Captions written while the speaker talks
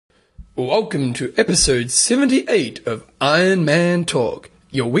Welcome to episode 78 of Iron Man Talk,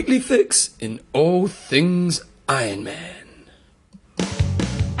 your weekly fix in all things Iron Man.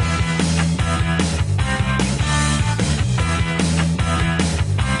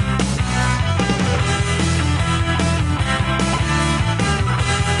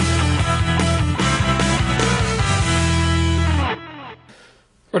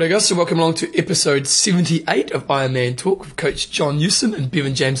 Right, guys, so welcome along to episode 78 of Iron Man Talk with Coach John Newsom and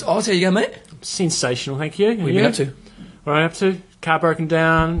Bevan James Oz. How you going, mate? Sensational, thank you. What have you been up to? What am I up to? Car broken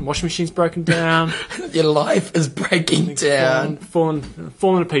down, washing machine's broken down. Your life is breaking down. Falling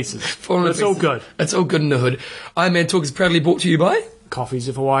to pieces. It's all good. It's all good in the hood. Iron Man Talk is proudly brought to you by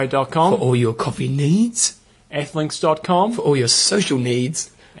coffeesofhawaii.com, for all your coffee needs, athlinks.com, for all your social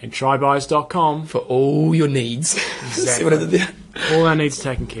needs, and trybuys.com for all your needs. See what I did there? All our needs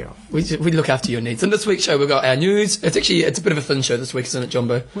taken care of. We look after your needs. And this week's show, we've got our news. It's a bit of a thin show this week, isn't it,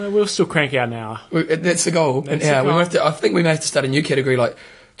 Jumbo? Well, we'll still crank out an hour. That's the goal. That's the goal. I think we may have to start a new category like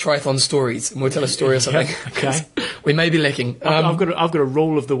triathlon stories, and we'll tell a story or something. Okay. We may be lacking. I've got a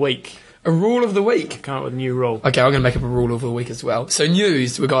rule of the week. A rule of the week? Come up with a new rule. Okay, I'm going to make up a rule of the week as well. So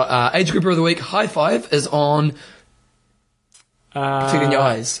news, we've got Age Grouper of the Week. High Five is on protecting your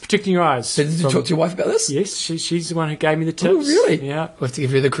eyes. Protecting your eyes. So did you talk to your wife about this? Yes, she's the one who gave me the tips. Oh, really? Yeah. We'll have to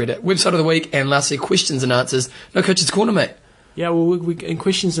give her the credit. Website of the week, and lastly, questions and answers. No Coach's Corner, mate. Yeah, well, we in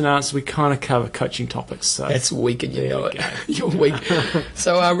questions and answers, we kind of cover coaching topics. So. That's weak, and you know it. You're weak.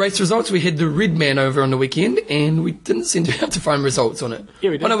 So, race results, we had the Red Man over on the weekend, and we didn't seem to be able to find results on it. Yeah,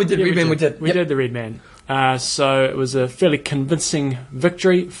 we did. Oh, no, we did. Red Man, we did. We did the Red Man. So it was a fairly convincing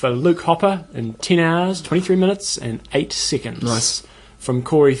victory for Luke Hopper in 10 hours, 23 minutes, and 8 seconds. Nice. From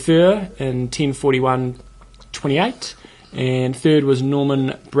Corey Furr in 10:41.28, and third was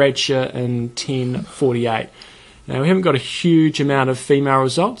Norman Bradshaw in 10:48. Now, we haven't got a huge amount of female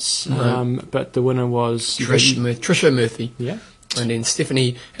results, but the winner was Trisha Murphy. Yeah. And then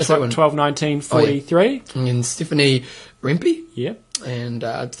Stephanie... 12:19.43. And Stephanie Rempe. Yeah. And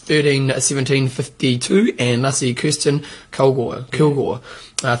 13:17.52. And lastly, Kirsten Kilgore.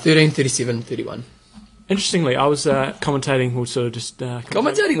 13:37.31. Interestingly, I was commentating, or sort of just...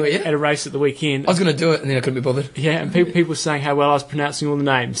 commentating, were you? At a race at the weekend. I was going to do it, and then I couldn't be bothered. Yeah, and people were saying how well I was pronouncing all the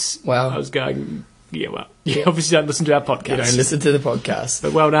names. Wow. I was going... Yeah, well, you obviously don't listen to our podcast. You don't listen to the podcast.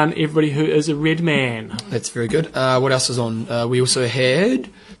 But well done, everybody who is a Red Man. That's very good. What else was on? We also had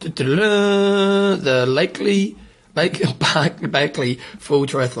the Blakely full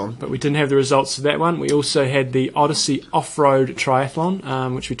triathlon. But we didn't have the results for that one. We also had the Odyssey Off-Road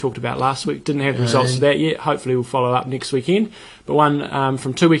Triathlon, which we talked about last week. Didn't have the results for that yet. Hopefully we'll follow up next weekend. But one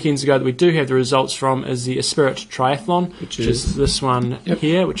from 2 weekends ago that we do have the results from is the Spirit Triathlon, which is this one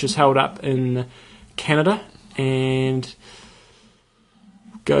here, which is held up in Canada. And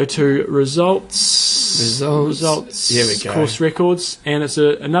go to results. Here we go. Course records. And it's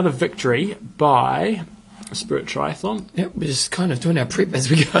another victory by Spirit Triathlon. Yep, we're just kind of doing our prep as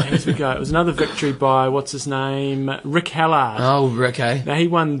we go. It was another victory by, what's his name, Rick Hallard. Oh, Rick, eh? Now, he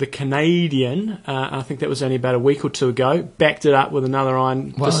won the Canadian, I think that was only about a week or two ago, backed it up with another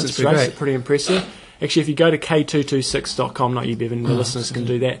iron distance race. Great. Pretty impressive. Actually, if you go to k226.com, not you, Bevan, the listeners can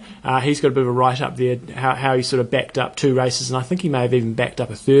do that, he's got a bit of a write-up there, how he sort of backed up 2 races, and I think he may have even backed up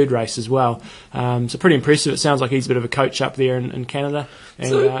a 3rd race as well. So pretty impressive. It sounds like he's a bit of a coach up there in Canada. And,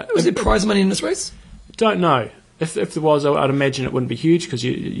 so, was there prize money in this race? Don't know. If there was, I'd imagine it wouldn't be huge because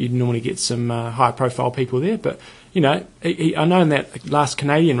you'd normally get some high-profile people there. But, you know, I know in that last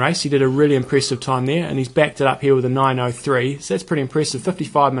Canadian race he did a really impressive time there, and he's backed it up here with a 9:03. So that's pretty impressive.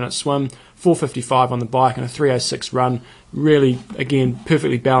 55-minute swim, 4:55 on the bike, and a 3:06 run. Really, again,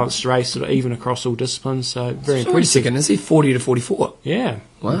 perfectly balanced race, sort of even across all disciplines. So very impressive. Wait a second, is he 40 to 44? Yeah,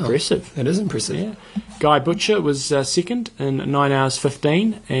 wow, impressive. That is impressive. Yeah. Guy Butcher was second in 9 hours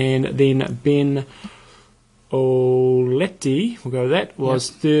 15, and then Ben Oletti, we'll go with that, was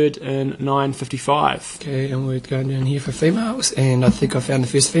third in 9:55. Okay, and we're going down here for females, and I think I found the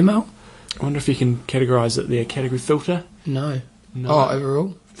first female. I wonder if you can categorise it there, category filter. No. Oh,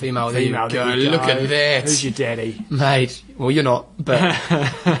 overall? Female, there you go. Look at that. Who's your daddy? Mate, well, you're not, but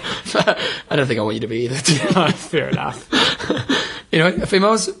I don't think I want you to be either. No, fair enough. Anyway,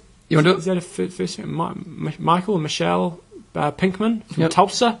 females, you want to do it? Is that a first Michael and Michelle Pinkman from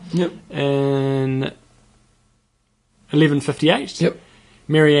Tulsa? Yep. And 11:58. Yep.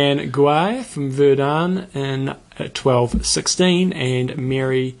 Marianne Guay from Verdun in 12:16, and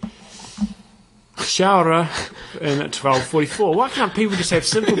Mary Shaura in at 12:44. Why can't people just have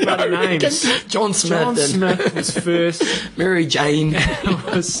simple bloody names? John Smith. John Smith was first. Mary Jane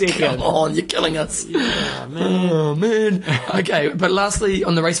was second. Come on, you're killing us. Yeah, man. Oh, man. Okay, but lastly,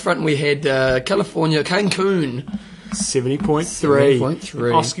 on the race front, we had California, Cancun. 70.3.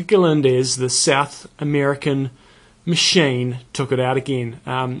 70.3. Oscar Galindez, the South American machine, took it out again.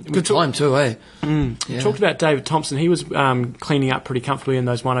 Good time too, eh? We talked about David Thompson. He was cleaning up pretty comfortably in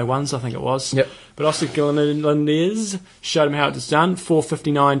those 101s, I think it was. Yep. But Oscar Galindez showed him how it was done.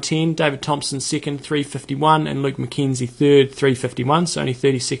 4:59.10. David Thompson second, 3:51, and Luke McKenzie third, 3:51. So only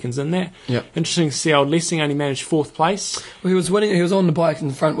 30 seconds in there. Yep. Interesting to see old Lessing only managed fourth place. Well, he was winning. He was on the bike in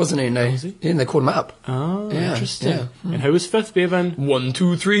the front, wasn't he? And they, Was he? Yeah, and they caught him up. Oh, Yeah, interesting. yeah. And who was fifth, Bevan? 1,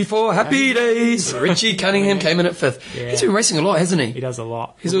 2, 3, 4, happy days. Richie Cunningham came in at 5th. Yeah. He's been racing a lot, hasn't He he? does a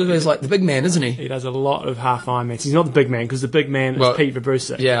lot. He's always like the big man, isn't he? He does a lot of half Ironmans. He's not the big man, because the big man Well, is Pete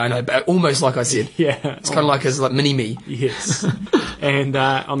Vibrusa. Yeah, I know, but almost like I said. Yeah. It's kind of like his like mini me. Yes. And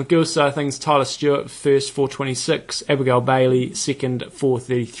on the girls' side of things, Tyler Stewart first, 4:26, Abigail Bailey second,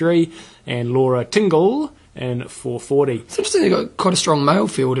 4:33, and Laura Tingle in 4:40. It's interesting they got quite a strong male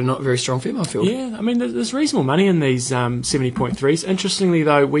field and not a very strong female field. Yeah, I mean, there's reasonable money in these 70.3s. Interestingly,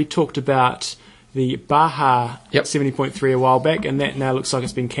 though, we talked about the Baja Yep. 70.3 a while back, and that now looks like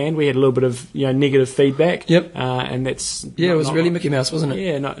it's been canned. We had a little bit of negative feedback. Yep. And that's Yeah, it was not- really Mickey Mouse, wasn't it?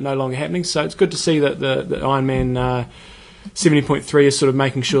 Yeah, no longer happening. So it's good to see that the Ironman 70.3 is sort of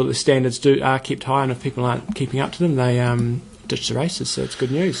making sure that the standards are kept high, and if people aren't keeping up to them, they ditch the races. So it's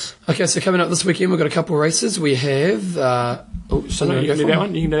good news. Okay, so coming up this weekend, we've got a couple of races. We have... So you can do that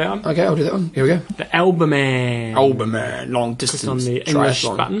one. You can do that one. Okay, I'll do that one. Here we go. The Alberman. Alberman, long Just distance on the English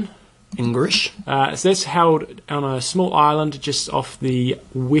triathlon. button. English. So that's held on a small island just off the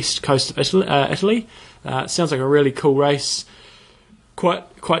west coast of Italy. Sounds like a really cool race.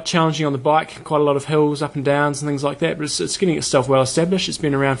 Quite challenging on the bike, quite a lot of hills, up and downs and things like that, but it's getting itself well established. It's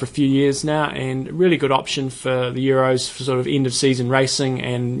been around for a few years now, and a really good option for the Euros for sort of end of season racing,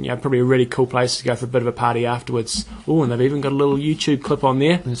 and probably a really cool place to go for a bit of a party afterwards. Oh, and they've even got a little YouTube clip on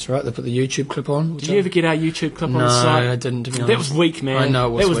there. That's right, they put the YouTube clip on. Did you ever get our YouTube clip on No, the site? I didn't, to be honest. That was weak, man. I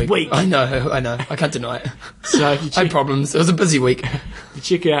know it was weak. I know. I can't deny it. So if you I had problems. It was a busy week.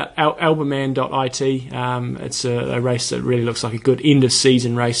 check out alberman.it. It's a race that really looks like a good end of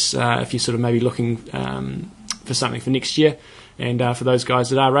season race if you're sort of maybe looking for something for next year. And for those guys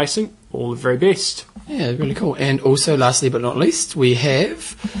that are racing, all the very best. Yeah, really cool. And also, lastly but not least, we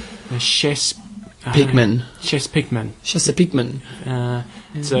have The Chess Pigman. Chess Pigman. Shasta Pigman.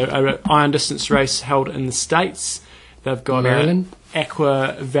 It's an iron distance race held in the States. They've got Maryland.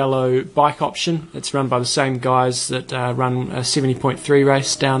 Aqua Velo bike option. It's run by the same guys that run a 70.3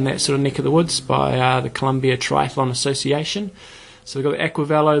 race down that sort of neck of the woods by the Columbia Triathlon Association. So they've got the Aqua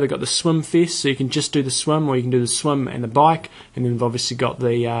Velo, they've got the Swim Fest, so you can just do the swim, or you can do the swim and the bike, and then they've obviously got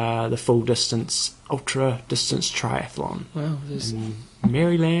the full distance, ultra distance triathlon. Wow. There's...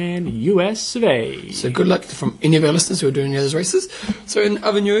 Maryland, US of A. So good luck from any of our listeners who are doing those races. So in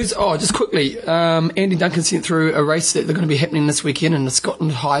other news, just quickly, Andy Duncan sent through a race that they're going to be happening this weekend in the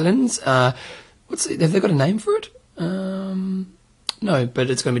Scotland Highlands. Have they got a name for it? No, but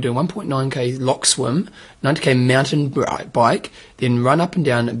it's going to be doing 1.9k lock swim, 90k mountain bike, then run up and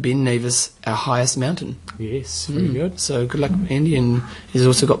down Ben Nevis, our highest mountain. Yes, very good. So good luck, Andy, and he's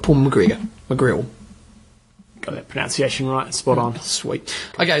also got Paul McGreal. Got that pronunciation right, spot on. Sweet.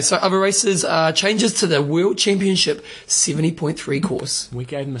 Okay, so other races, changes to the World Championship 70.3 course. We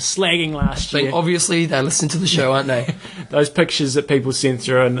gave them a slagging last year. Obviously, they listen to the show, aren't they? Those pictures that people sent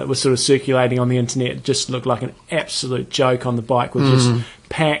through and that were sort of circulating on the internet just looked like an absolute joke on the bike with just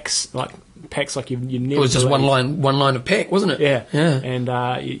packs like you never. It was just believe. one line of pack, wasn't it? Yeah. Yeah.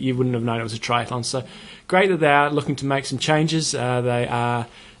 And you wouldn't have known it was a triathlon. So great that they are looking to make some changes. They are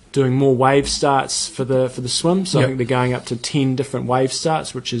doing more wave starts for the swim. So I think they're going up to 10 different wave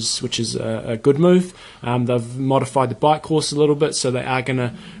starts, which is a good move. They've modified the bike course a little bit, so they are going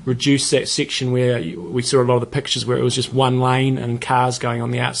to reduce that section where we saw a lot of the pictures where it was just one lane and cars going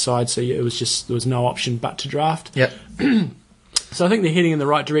on the outside. So there was no option but to draft. Yep. So I think they're heading in the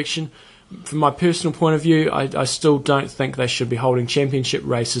right direction. From my personal point of view, I still don't think they should be holding championship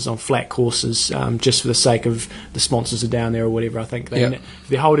races on flat courses just for the sake of the sponsors are down there or whatever. I think if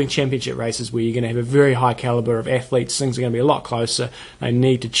they're holding championship races where you're going to have a very high calibre of athletes, things are going to be a lot closer. They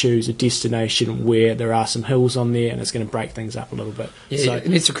need to choose a destination where there are some hills on there and it's going to break things up a little bit. Yeah, so, it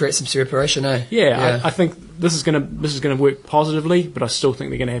needs to create some separation, eh? Yeah. I think this is going to work positively, but I still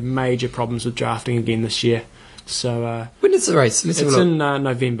think they're going to have major problems with drafting again this year. So when is the race? Let's have a it's look. in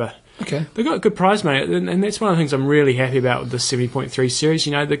November. Okay. They've got good prize money, and that's one of the things I'm really happy about with the 70.3 series.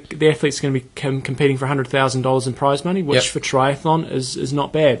 You know, the athletes are going to be competing for $100,000 in prize money, which for triathlon is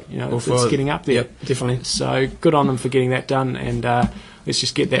not bad. You know, it's getting up there. Yep, definitely. So good on them for getting that done, and let's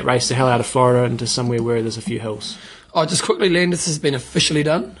just get that race the hell out of Florida into somewhere where there's a few hills. Oh, just quickly, Landis has been officially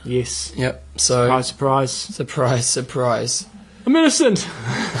done. Yes. Yep. So Surprise. I'm innocent.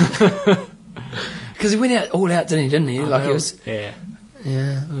 Because he went all out, didn't he? Like it was. Yeah.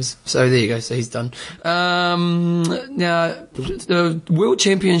 Yeah, it was. So there you go. So he's done. Now, the World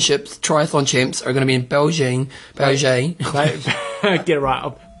Championships triathlon champs are going to be in Beijing. Get it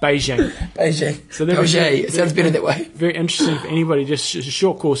right. Beijing. So Beijing. It sounds better that way. Very interesting for anybody. Just a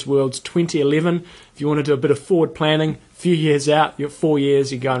short course Worlds 2011. If you want to do a bit of forward planning, a few years out, you're 4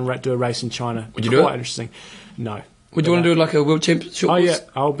 years, you go and do a race in China. Would you do it? Quite interesting. No. Would you want to do like a World Championship? Oh yeah,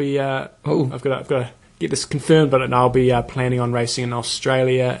 I'll be. I've got to get this confirmed, but I'll be planning on racing in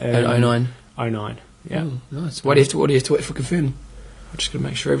Australia in 09. 09. Yeah. Oh, nice. What do you have to wait for confirm? I'm just going to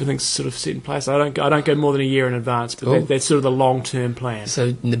make sure everything's sort of set in place. I don't go more than a year in advance, but that's sort of the long-term plan.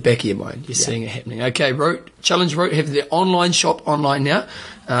 So in the back of your mind, you're seeing it happening. Okay, Challenge Rote have their online shop online now.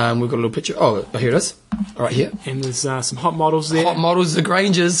 We've got a little picture. Oh, here it is. Right here. And there's some hot models there. Hot models, the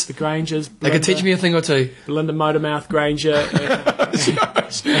Grangers. Belinda, they could teach me a thing or two. Belinda Motormouth Granger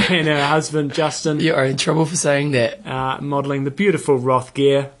and her husband Justin. You are in trouble for saying that. Modelling the beautiful Roth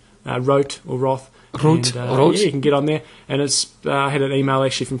gear, Roth. Yeah, you can get on there. And it's I had an email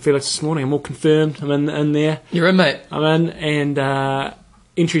actually from Felix this morning. I'm all confirmed. I'm in there. You're in, mate. I'm in, and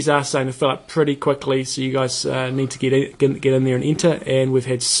entries are starting to fill up pretty quickly. So you guys need to get in there and enter. And we've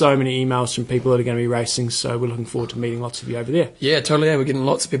had so many emails from people that are going to be racing. So we're looking forward to meeting lots of you over there. Yeah, totally. Yeah, we're getting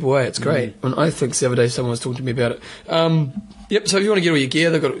lots of people away. It's great. And I think the other day someone was talking to me about it. Yep. So if you want to get all your gear,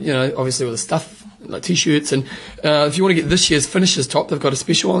 they've got obviously all the stuff like t-shirts, and if you want to get this year's finishers top, they've got a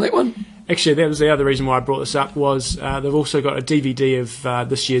special on that one. Actually, that was the other reason why I brought this up, was they've also got a DVD of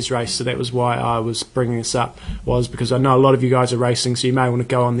this year's race, so that was why I was bringing this up, was because I know a lot of you guys are racing, so you may want to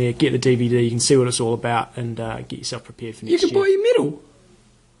go on there, get the DVD, you can see what it's all about, and get yourself prepared for next year. You can buy your medal.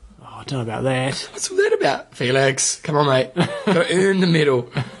 Oh, I don't know about that. What's all that about? Felix, come on, mate. Got to earn the medal.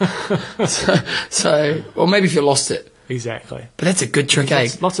 Or maybe if you lost it. Exactly. But that's a good trick,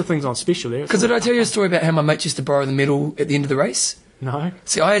 Lots of things on special there. Because did I tell you a story about how my mate used to borrow the medal at the end of the race? No.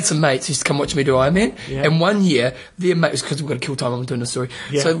 See, I had some mates who used to come watch me do Ironman, and one year, their mate, was because we've got to kill time, I'm doing the story.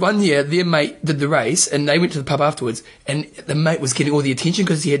 Yeah. So one year, their mate did the race, and they went to the pub afterwards, and the mate was getting all the attention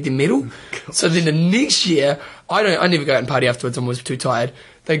because he had the medal. So then the next year, I never go out and party afterwards, I'm always too tired.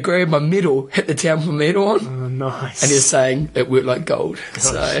 They grabbed my medal, hit the town with my medal on. Oh, nice. And they're saying it worked like gold.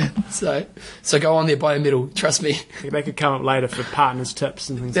 So go on there, buy a medal. Trust me. They could come up later for partners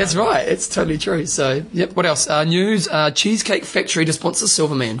tips and things. That's like right. It's totally true. So, yep. What else? News. Cheesecake Factory to sponsor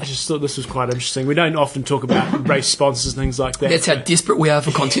Silverman. I just thought this was quite interesting. We don't often talk about race sponsors and things like that. That's how desperate we are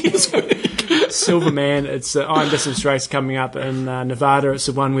for content this week. Silverman, it's an iron distance race coming up in Nevada. It's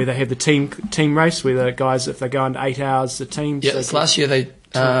the one where they have the team race, where the guys, if they go under 8 hours, the team. Yeah, it's last year they...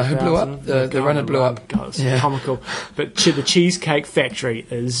 who blew up? The runner blew up. God, it's comical. But the Cheesecake Factory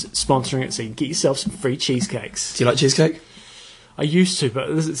is sponsoring it, so you can get yourself some free cheesecakes. Do you like cheesecake? I used to, but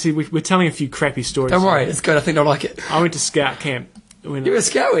we're telling a few crappy stories. Don't worry, it's good. I think they'll like it. I went to scout camp. You were a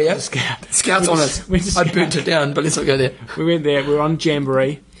scout, were you? Scouts on us. I burnt it down, but let's not go there. We went there. We were on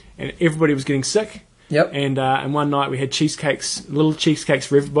Jamboree, and everybody was getting sick. Yep. And one night we had little cheesecakes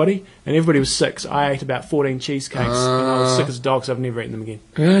for everybody, and everybody was sick. So I ate about 14 cheesecakes, and I was sick as a dog, so I've never eaten them again.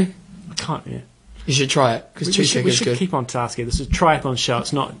 Really? I can't, yeah. You should try it, because cheesecake is good. We should keep on task here. This is a triathlon show.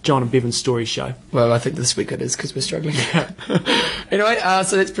 It's not John and Bevan's story show. Well, I think this week it is, because we're struggling. Anyway,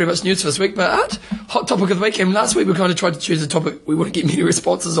 so that's pretty much news for this week. But hot topic of the week. And last week we kind of tried to choose a topic we wouldn't get many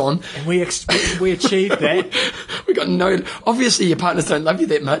responses on. And we achieved that. We got no... Obviously, your partners don't love you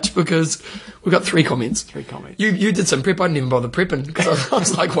that much, because we got 3 comments. 3 comments. You did some prep. I didn't even bother prepping, because I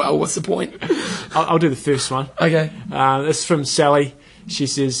was like, well, what's the point? I'll do the first one. Okay. This is from Sally. She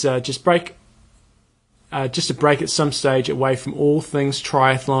says, just a break at some stage away from all things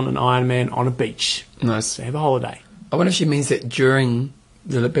triathlon and Ironman on a beach. Nice. So have a holiday. I wonder if she means that during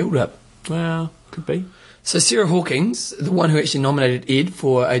the build-up. Well, could be. So Sarah Hawkins, the one who actually nominated Ed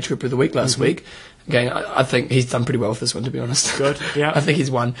for a trip of the week last week, again, I think he's done pretty well with this one, to be honest. Good, yeah. I think he's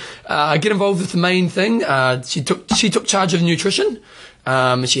won. Get involved with the main thing. She took charge of nutrition.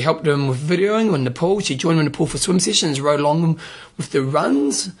 She helped him with videoing in the pool. She joined him in the pool for swim sessions, rode along with the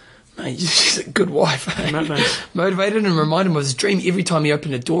runs. Mate, she's a good wife. Eh? Nice. Motivated and reminded him of his dream every time he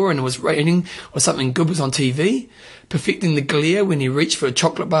opened a door and it was raining or something good was on TV. Perfecting the glare when he reached for a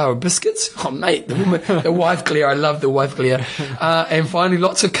chocolate bar or biscuits. Oh, mate, the wife glare. I love the wife glare. And finally,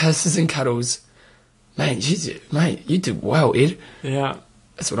 lots of kisses and cuddles. Mate, you did well, Ed. Yeah.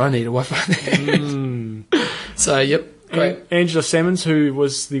 That's what I need, a wife like that. So, yep. Great. Angela Salmons, who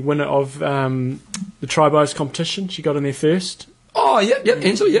was the winner of the Tribos competition, she got in there first. Oh, yep,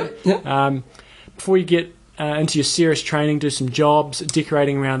 Angela, yep. Before you get into your serious training, do some jobs,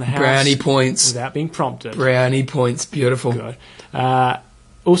 decorating around the house. Brownie points. Without being prompted. Brownie points, beautiful. Good.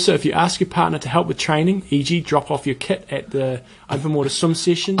 Also, if you ask your partner to help with training, e.g. drop off your kit at the open water swim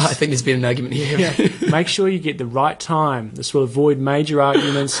sessions. I think there's been an argument here. Make sure you get the right time. This will avoid major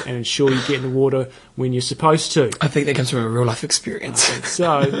arguments and ensure you get in the water when you're supposed to. I think that comes from a real life experience.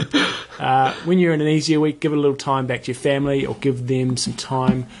 So, when you're in an easier week, give it a little time back to your family or give them some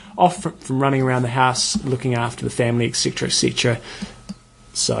time off from running around the house, looking after the family, etc., etc.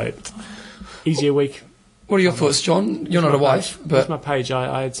 So, easier week. What are your thoughts, John? You're not a wife, but... That's my page.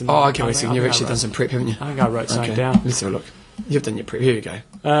 I had some... Oh, okay, I see. You've actually done some prep, haven't you? I think I wrote something down. Let's have a look. You've done your prep. Here we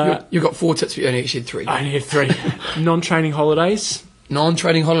go. You've got 4 tips, but you only actually had 3. I only had 3. Non-training holidays.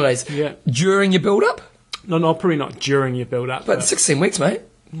 Non-training holidays. Yeah. During your build-up? No, probably not during your build-up. But 16 weeks, mate.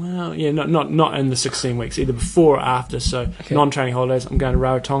 Well, yeah, not in the 16 weeks, either before or after. So, non-training holidays. I'm going to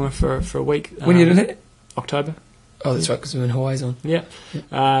Rarotonga for a week. When are you doing it? October. Oh, that's right, because we're in Hawaii's on.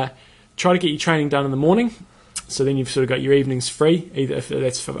 Yeah. Try to get your training done in the morning. So then you've sort of got your evenings free, either if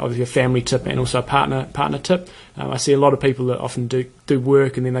that's obviously a family tip and also a partner tip. I see a lot of people that often do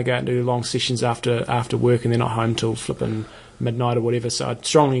work and then they go out and do long sessions after work and they're not home till flipping midnight or whatever. So I'd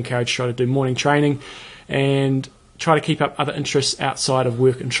strongly encourage try to do morning training and try to keep up other interests outside of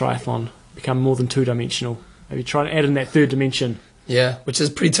work and triathlon. Become more than 2-dimensional. Maybe try to add in that third dimension. Yeah, which is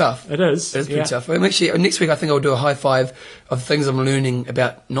pretty tough. It is. It is pretty tough. Actually, next week I think I'll do a high five of things I'm learning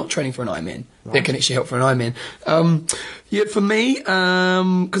about not training for an Ironman. Right. That can actually help for an Ironman. For me,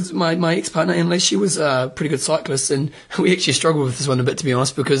 because my ex-partner, Annalise, she was a pretty good cyclist, and we actually struggled with this one a bit, to be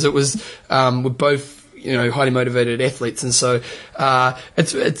honest, because it was, we're both, highly motivated athletes, and so,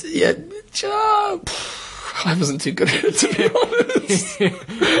 I wasn't too good at it, to be honest.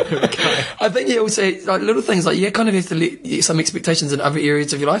 Okay. I think you also, like, little things like, you kind of have to let some expectations in other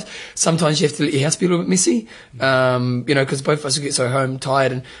areas of your life. Sometimes you have to let your house be a little bit messy, because both of us get so home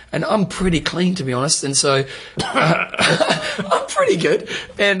tired, and I'm pretty clean, to be honest, and so I'm pretty good.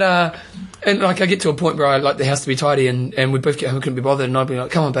 And like I get to a point where I like the house to be tidy, and we both get home and couldn't be bothered, and I'd be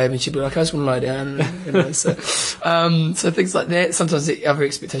like, "Come on, babe," and she'd be like, "I just want to lie down." So things like that. Sometimes the other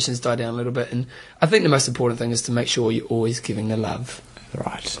expectations die down a little bit, and I think the most important thing is to make sure you're always giving the love.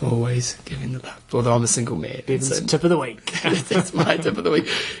 Right. Always giving the love. Although I'm a single man. Bevan's tip of the week. That's my tip of the week.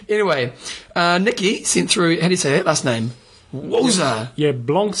 Anyway, Nikki sent through. How do you say that last name? Woza. Yeah,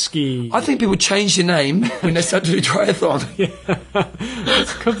 Blonsky. I think people change their name when they start to do triathlon. That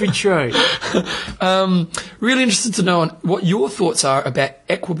could be true. Really interested to know what your thoughts are about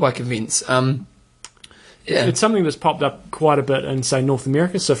aquabike events. It's something that's popped up quite a bit in, say, North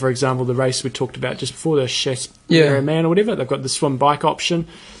America. So, for example, the race we talked about just before, the Chasse Man or whatever, they've got the swim bike option.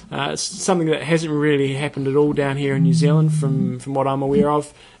 It's something that hasn't really happened at all down here in New Zealand from what I'm aware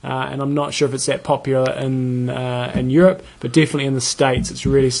of. And I'm not sure if it's that popular in Europe, but definitely in the States it's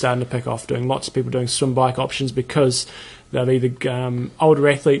really starting to pick off, doing lots of people doing swim bike options because they're either older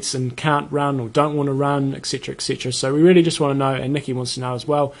athletes and can't run or don't want to run, etc., etc. So we really just want to know, and Nikki wants to know as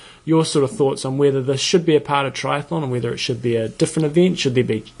well, your sort of thoughts on whether this should be a part of triathlon and whether it should be a different event. Should there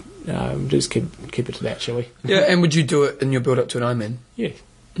be... just keep it to that, shall we? Yeah, and would you do it in your build-up to an Ironman? Yeah.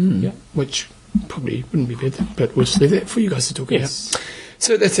 Yeah, which probably wouldn't be bad, but we'll just leave that for you guys to talk about. Yes.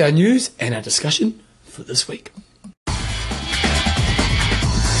 So that's our news and our discussion for this week.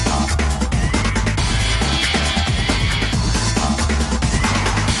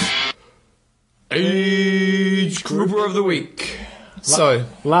 Age Grouper of the Week. So,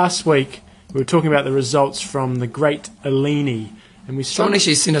 last week we were talking about the results from the Great Eleni, and we someone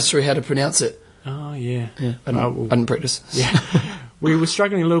actually sent us through how to pronounce it. Oh yeah, I didn't practice. Yeah, we were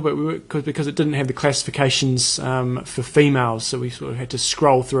struggling a little bit because it didn't have the classifications for females, so we sort of had to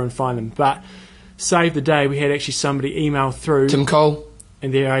scroll through and find them. But save the day, we had actually somebody email through. Tim Cole.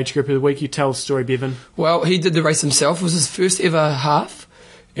 And their age group of the week. You tell the story, Bevan. Well, he did the race himself. It was his first ever half.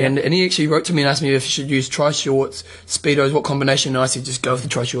 And he actually wrote to me and asked me if I should use tri-shorts, Speedos, what combination, and I said, just go with the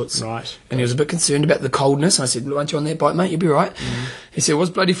tri-shorts. Right. And he was a bit concerned about the coldness, and I said, aren't you on that bike, mate? You'll be right. He said, it was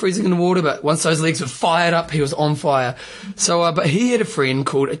bloody freezing in the water, but once those legs were fired up, he was on fire. So, but he had a friend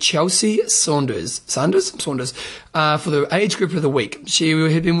called Chelsea Saunders, for the age group of the week. She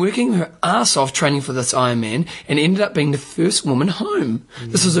had been working her ass off training for this Ironman and ended up being the first woman home.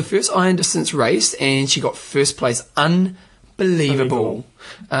 This was her first Iron distance race, and she got first place. Unbelievable.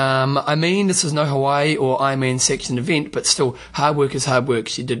 I mean, this was no Hawaii or Ironman section event, but still, hard work is hard work.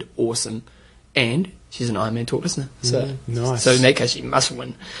 She did awesome. And she's an Ironman talk listener. So, nice. So in that case, she must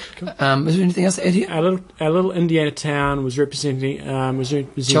win. Cool. Is there anything else to add here? Our little Indiana town was representing...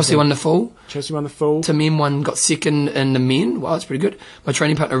 Chelsea won the full. Chelsea won the full. Tim got second in the men. Wow, that's pretty good. My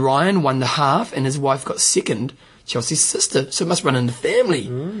training partner Ryan won the half, and his wife got second. Chelsea's sister. So it must run in the family.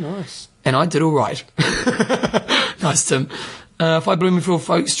 Nice. And I did all right. Nice, Tim. 5 Bloomfield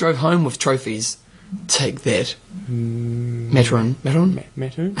folks drove home with trophies. Take that. Matron.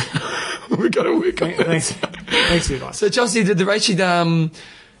 We got to work on it. Thanks for your advice. So Chelsea did the race. She did,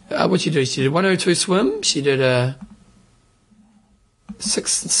 what'd she do? She did 102 swim. She did a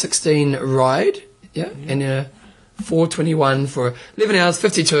 16 ride. Yeah. And a 4:21 for 11 hours,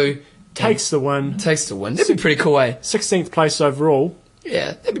 52. Takes the win. That'd be pretty cool, eh? 16th place overall.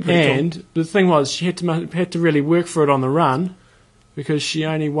 Yeah, that'd be pretty cool. And the thing was, she had to really work for it on the run because she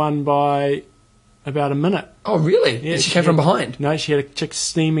only won by about a minute. Oh, really? Yeah, she came from behind? No, she had a chick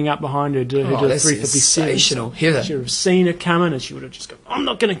steaming up behind her who did a 357. Sensational. Hear She would have seen her coming and she would have just gone, I'm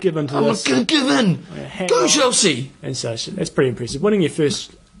not going to give in to this. I'm not going to give in. Yeah, Go, Chelsea. And so that's pretty impressive. Winning your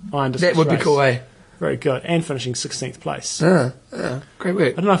first Iron Distance That would race, be cool, eh? Very good. And finishing 16th place. Great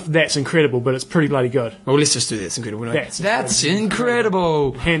work. I don't know if that's incredible, but it's pretty bloody good. Well, let's just do that. It's incredible. That's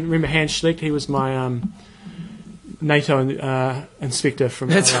incredible. Remember Hans Schlicht? He was my NATO inspector from...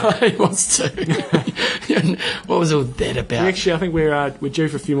 That's right, he wants to. What was all that about? Actually, I think we're due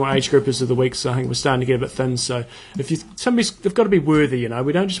for a few more age groupers of the week, so I think we're starting to get a bit thin. So they've got to be worthy, you know.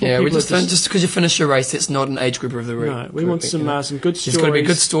 We don't just want people... we just don't, just because you finish your race, that's not an age grouper of the week. No, we want some good stories. There's got to be a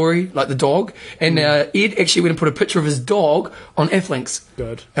good story, like the dog. And Ed actually went and put a picture of his dog on Athlinks.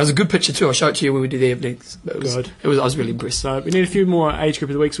 Good. That was a good picture too. I'll show it to you when we do the Athlinks. Good. I was really impressed. So we need a few more age group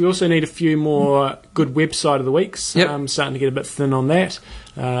of the weeks. We also need a few more good website of the weeks. Yep. Starting to get a bit thin on that.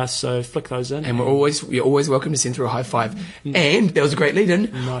 So flick those in. And you're always welcome to send through a high five. And that was a great lead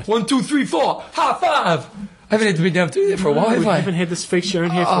in. Nice. 1, 2, 3, 4, high five. I haven't had to be able to do that for a while, have we I? haven't had this feature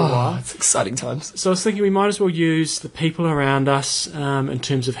in here for a while. It's exciting times. So I was thinking we might as well use the people around us in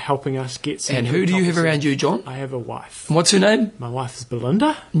terms of helping us get some... And who do you have around you, John? I have a wife. And what's her name? My wife is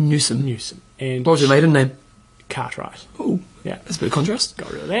Belinda Newsom. And What was your maiden name? Cartwright. Oh, yeah. That's a bit of contrast.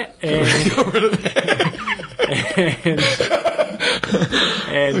 Got rid of that.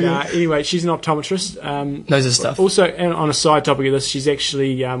 Anyway, she's an optometrist. Knows her stuff. Also, and on a side topic of this, she's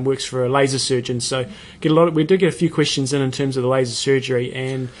actually works for a laser surgeon. So we do get a few questions in terms of the laser surgery,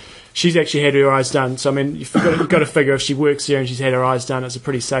 and she's actually had her eyes done. So I mean, you've got to figure if she works there and she's had her eyes done, it's a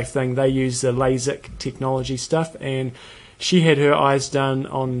pretty safe thing. They use the LASIK technology stuff, and she had her eyes done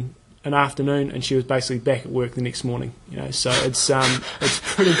on an afternoon, and she was basically back at work the next morning. You know, so it's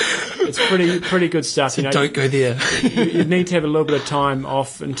pretty good stuff. So you know, don't go there. you need to have a little bit of time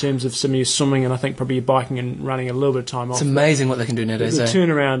off in terms of some of your swimming, and I think probably your biking and running a little bit of time off. It's amazing what they can do nowadays. The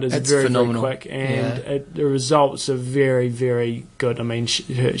turnaround is very phenomenal. very quick, and the results are very, very good. I mean,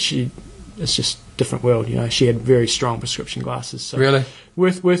 she it's just a different world. You know, she had very strong prescription glasses. So really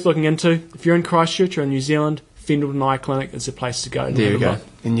worth looking into. If you're in Christchurch or in New Zealand, Fendalton Eye Clinic is the place to go. There you go.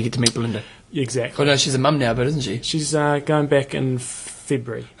 And you get to meet Belinda. Exactly. Oh no, she's a mum now, but isn't she? She's going back in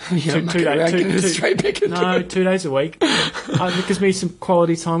February. 2 days. Straight back into No, it. 2 days a week. It gives me some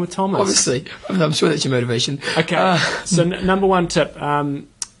quality time with Thomas. Obviously. I'm sure that's your motivation. Okay. So number one tip.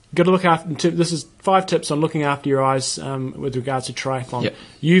 Got to look after. This is 5 tips on looking after your eyes with regards to triathlon. Yep.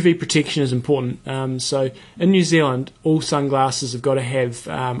 UV protection is important. So in New Zealand, all sunglasses have got to have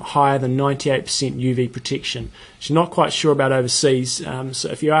higher than 98% UV protection. She's not quite sure about overseas. So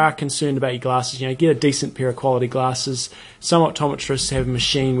if you are concerned about your glasses, get a decent pair of quality glasses. Some optometrists have a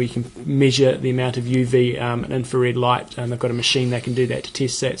machine where you can measure the amount of UV and infrared light, and they've got a machine that can do that to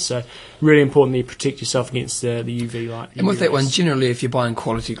test that. So really important that you protect yourself against the UV light. And with that one, generally, if you're buying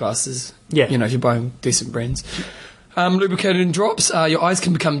quality glasses, if you're buying decent brands, Lubricating drops. Your eyes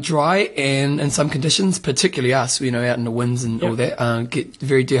can become dry, and in some conditions, particularly us, out in the winds and all that, get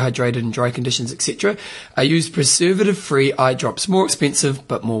very dehydrated in dry conditions, etc. Use preservative-free eye drops. More expensive,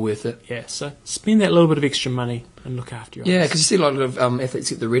 but more worth it. Yeah, so spend that little bit of extra money and look after your eyes. Yeah, because you see a lot of athletes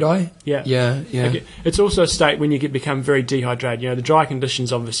get the red eye. Yeah. Yeah. Okay. It's also a state when you become very dehydrated. The dry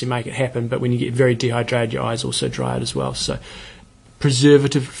conditions obviously make it happen, but when you get very dehydrated, your eyes also dry out as well. So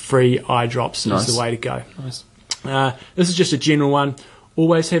preservative-free eye drops is the way to go. Nice. This is just a general one.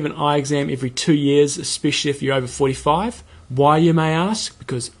 Always have an eye exam every 2 years, especially if you're over 45. Why, you may ask?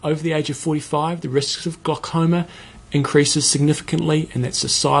 Because over the age of 45, the risks of glaucoma increases significantly, and that's a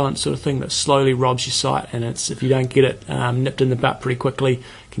silent sort of thing that slowly robs your sight, and if you don't get it nipped in the butt pretty quickly,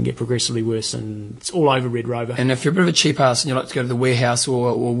 it can get progressively worse, and it's all over Red Rover. And if you're a bit of a cheap ass and you like to go to the warehouse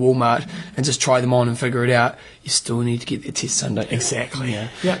or Walmart and just try them on and figure it out, you still need to get their tests done, don't you? Exactly.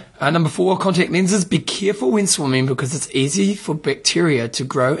 Yeah. Number 4, contact lenses. Be careful when swimming because it's easy for bacteria to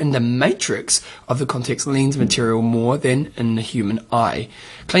grow in the matrix of the contact lens material more than in the human eye.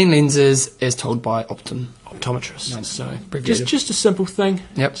 Clean lenses as told by Optometrists. Nice. So Abbreviated. just a simple thing.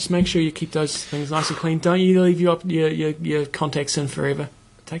 Yep. Just make sure you keep those things nice and clean. Don't you leave your contacts in forever.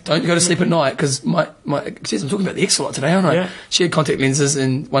 Don't go to sleep at night because I'm talking about the ex a lot today, aren't I? Yeah. She had contact lenses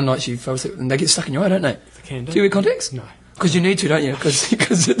and one night she fell asleep and they get stuck in your eye, don't they? They can Do you wear contacts? No. Because you need to, don't you? Because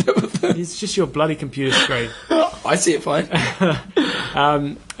It's just your bloody computer screen. I see it fine.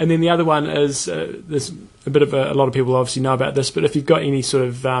 And then the other one is there's a lot of people obviously know about this, but if you've got any sort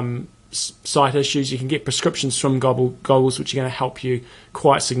of sight issues, you can get prescription swim goggles, which are going to help you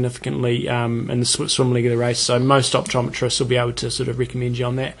quite significantly in the swim leg of the race. So most optometrists will be able to sort of recommend you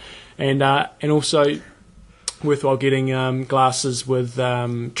on that, and also worthwhile getting glasses with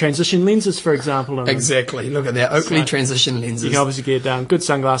transition lenses, for example. Exactly. Look at that. Oakley transition lenses. You can obviously get good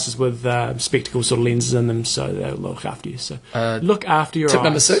sunglasses with spectacle sort of lenses in them, so they'll look after you. So look after your eyes. Tip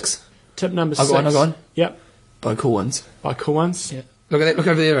number 6. Tip number 6. I've got one. Yep. Buy cool ones. Buy cool ones. Yeah. Look at that. Look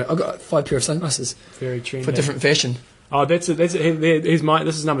over there. I've got 5 pair of sunglasses. Very trendy. For different fashion. Oh, that's it. This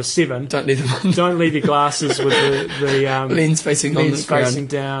is number 7. Don't leave them on. Don't leave your glasses with the lens facing on the facing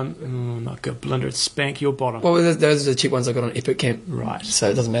ground. down. Oh, not good. Blunder it. Spank your bottom. Well, those are the cheap ones I got on Epic Camp. Right. So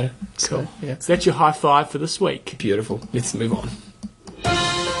it doesn't matter. Cool. So, yeah. So that's your high five for this week. Beautiful. Let's move on.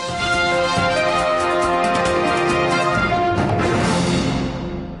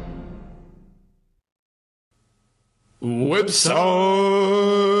 Website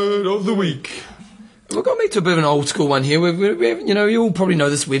of the week. We've got back to a bit of an old school one here. You all probably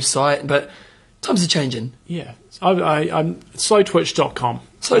know this website, but times are changing. Yeah. I'm slowtwitch.com.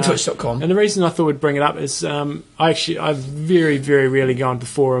 Slowtwitch.com. And the reason I thought we'd bring it up is I very, very rarely go onto the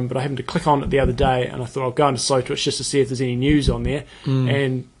forum, but I happened to click on it the other day, and I thought I'll go into Slowtwitch just to see if there's any news on there.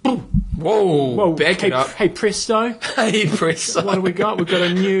 And boom! Whoa! Back it up. Hey, presto! Hey, presto! What have we got? We've got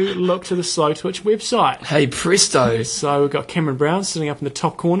a new look to the Slowtwitch website. Hey, presto! So we've got Cameron Brown sitting up in the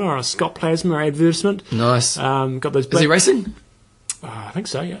top corner on a Scott Plasma advertisement. Nice. Got those. Is he racing? I think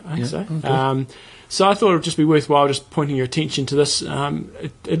so. Yeah, I think so. Okay. So I thought it would just be worthwhile just pointing your attention to this.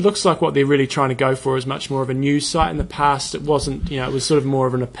 It looks like what they're really trying to go for is much more of a news site. In the past, it wasn't. It was sort of more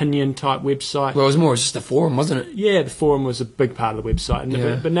of an opinion type website. Well, it was just a forum, wasn't it? Yeah, the forum was a big part of the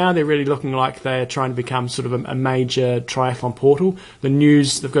website. But now they're really looking like they're trying to become sort of a major triathlon portal.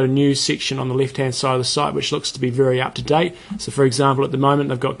 They've got a news section on the left-hand side of the site, which looks to be very up to date. So, for example, at the moment,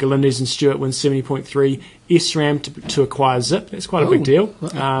 they've got Galindez and Stewart win 70.3. SRAM to acquire Zip. That's quite a big deal.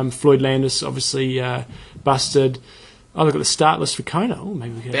 Wow. Floyd Landis obviously busted. Oh, look at the start list for Kona. Oh,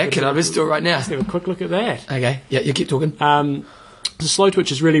 maybe we can Back it up. Let's do it right now. Let's have a quick look at that. Okay. Yeah, you keep talking. The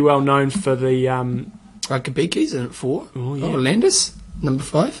Slowtwitch is really well known for the Kabikis in at 4. Oh, yeah. Landis, number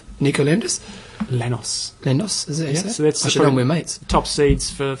 5. Nico Landis. Landos, is that? Yeah, so that's I should know we're mates. Top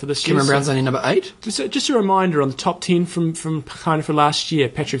seeds for this year. Cameron Brown's only number 8. Just a reminder on the top 10 from Kona for last year.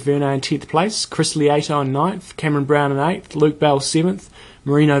 Patrick Vernay in 10th place, Chris Lieto in 9th, Cameron Brown in 8th, Luke Bell 7th,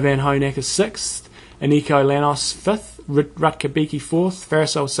 Marino Van Hoenack is 6th, Aniko Lanos 5th, Rutger Beeke 4th,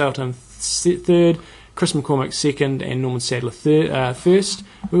 Farisol Salton 3rd, Chris McCormick 2nd, and Norman Sadler 1st.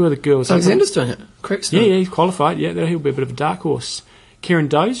 Who were the girls? Alexander's doing it. Correct. Yeah, he's qualified. Yeah, he'll be a bit of a dark horse. Kieran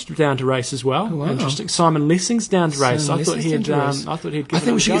Doe's down to race as well. Oh, wow. Interesting. Simon Lessing's down to race. I thought he'd. I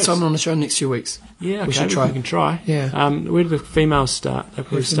think we should get Simon on the show next few weeks. Yeah, okay, we should try. We can try. Yeah. Where do the females start? They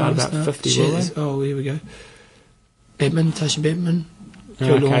probably start about 50. Will they? Oh, here we go. Tasha Bedman,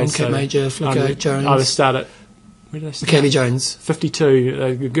 Joe Lawn, Kate Major, Flicker, Jones. They start at. Where do they start? Michaela Jones.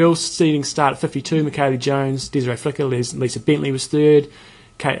 52. The girls' seeding start at 52. Michaela Jones, Desiree Flicker, Lisa Bentley was 3rd.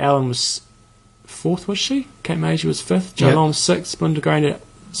 Kate Allen was 4th, was she? Kate Major was 5th. Jo Long was 6th. Belinda Grainer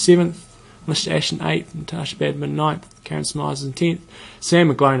 7th. Mr. Ashton 8th, Natasha Badman 9th, Karen Smiles in 10th.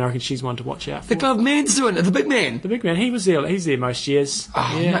 Sam McGlone, I reckon she's one to watch out for. The glove man's doing it, the big man. The big man, he's there most years.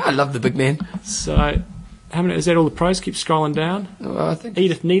 Oh, yeah. I love the big man. So, how many, is that all the pros? Keep scrolling down. Well, I think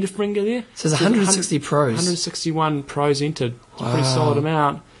Edith Niederbringer there. So there's 160 pros. 161 pros entered. It's a pretty solid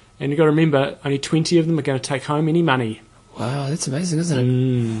amount. And you've got to remember, only 20 of them are going to take home any money. Wow, that's amazing, isn't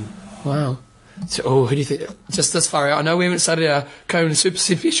it? Wow. So, who do you think? Just this far out, I know we haven't started our Conan Super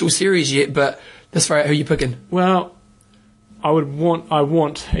Special Series yet, but this far out, who are you picking? Well, I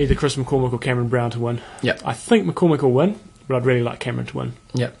want either Chris McCormick or Cameron Brown to win. Yep. I think McCormick will win, but I'd really like Cameron to win.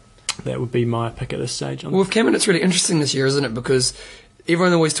 Yep. That would be my pick at this stage. Well, with Cameron, it's really interesting this year, isn't it? Because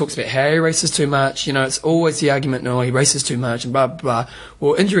everyone always talks about how he races too much. You know, it's always the argument, no, he races too much and blah, blah, blah.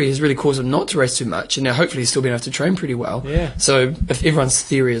 Well, injury has really caused him not to race too much, and now hopefully he's still been able to train pretty well. Yeah. So if everyone's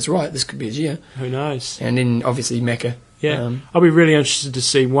theory is right, this could be his year. Who knows? And then, obviously, Macca. Yeah. I'll be really interested to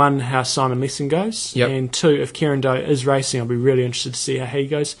see, one, how Simon Lessing goes, and two, if Kieran Doe is racing, I'll be really interested to see how he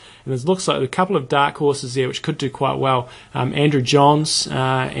goes. And it looks like a couple of dark horses there which could do quite well. Andrew Johns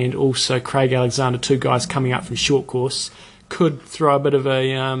and also Craig Alexander, two guys coming up from short course, could throw a bit of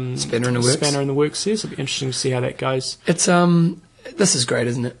a spanner in the works there. So it'll be interesting to see how that goes. It's this is great,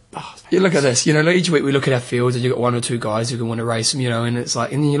 isn't it? Oh, you look at this, you know, each week we look at our fields and you've got one or two guys who can want to race them, you know, and it's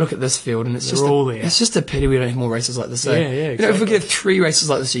like, and then you look at this field and it's it's just a pity we don't have more races like this. Yeah, exactly. You know, if we could have 3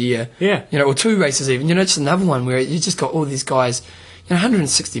 races like this a year, you know, or 2 races even, you know, just another one where you just got all these guys, you know,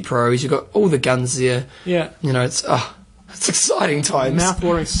 160 pros, you've got all the guns there. Yeah. You know, it's exciting times.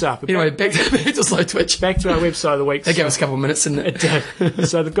 Mouth-watering stuff. Anyway, back to Slow Twitch. Back to our website of the week. They gave us a couple of minutes, didn't it? It did.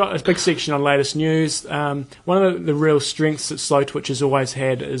 So they've got a big section on latest news. One of the real strengths that Slow Twitch has always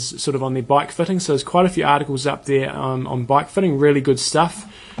had is sort of on their bike fitting. So there's quite a few articles up there on bike fitting, really good stuff.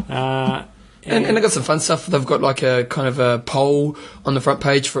 And they've got some fun stuff. They've got like a kind of a poll on the front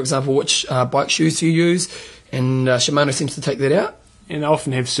page, for example, which bike shoes do you use? And Shimano seems to take that out. And they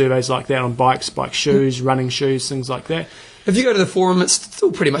often have surveys like that on bikes, bike shoes, running shoes, things like that. If you go to the forum, it's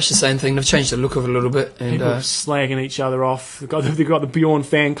still pretty much the same thing. They've changed the look of it a little bit. And people slagging each other off. They've got the Bjorn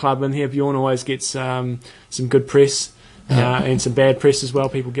fan club in here. Bjorn always gets some good press and some bad press as well,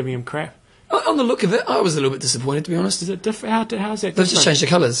 people giving him crap. On the look of it, I was a little bit disappointed, to be honest. Is it different? How's that different? They've just changed the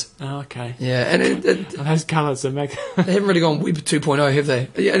colours. Oh, okay. Yeah, and those colours that make... They haven't really gone Web 2.0, have they?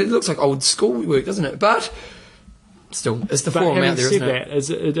 Yeah, and it looks like old school work, doesn't it? But still, it's the forum out there, isn't it?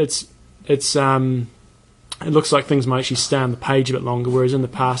 It looks like things might actually stay on the page a bit longer, whereas in the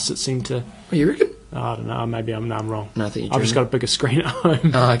past it seemed to... Oh, you reckon? I don't know, maybe I'm wrong. No, I think I've just got a bigger screen at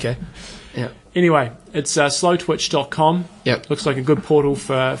home. Oh, okay. Yeah. Anyway, it's slowtwitch.com. Yep. Looks like a good portal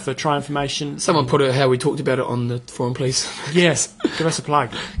for try information. Someone put it how we talked about it on the forum, please. Yes, give us a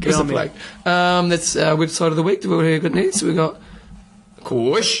plug. Give us a plug. That's our website of the week. Do we got news? We got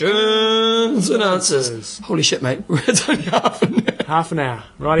questions and answers. Holy shit, mate. It's only half an hour.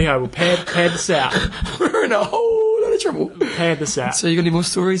 Righty-ho, we'll pad this out. We're in a whole lot of trouble. Pad this out. So you got any more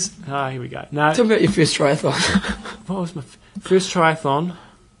stories? Here we go. No. Tell me about your first triathlon. What was my first triathlon?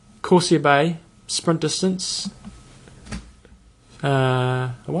 Corsair Bay, sprint distance. I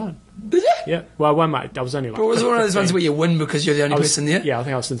won. Did you? Yeah. Well, I won, mate. I was only like... But was it one of those ones where you win because you're the only person there? Yeah, I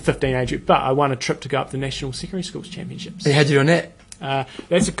think I was in the 15 age group. But I won a trip to go up the National Secondary Schools Championships. How'd you do on that?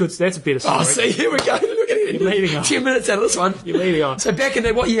 That's a better story. Oh, see, here we go. Look at it. You're leading on. 10 minutes out of this one. You're leading on. So back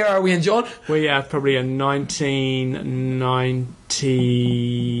in what year are we in, John? We are probably in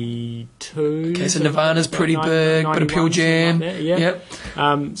 1992. Okay, so Nirvana's pretty big, bit of Pure Jam. Like that, yeah. Yep.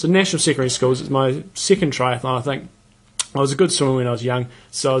 So National Secondary Schools is my second triathlon, I think. I was a good swimmer when I was young,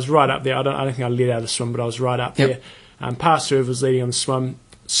 so I was right up there. I don't think I led out of the swim, but I was right up there. Past Serve was leading on the swim.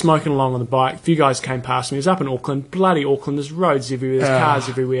 Smoking along on the bike. A few guys came past me. It was up in Auckland. Bloody Auckland. There's roads everywhere. There's cars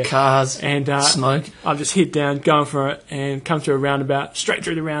everywhere. Cars. And smoke. I just head down, going for it, and come through a roundabout, straight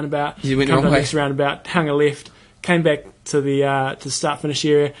through the roundabout. You went the wrong way. Next roundabout, hung a left, came back to the start-finish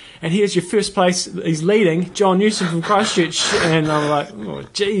area, and here's your first place. He's leading, John Newsom from Christchurch. And I'm like, oh,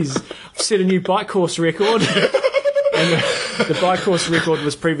 geez, I've set a new bike course record. And the bike course record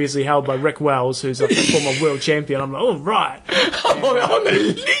was previously held by Rick Wells, who's a former world champion. I'm like, oh, right. I'm a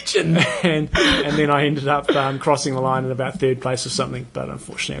legend. And then I ended up crossing the line in about third place or something, but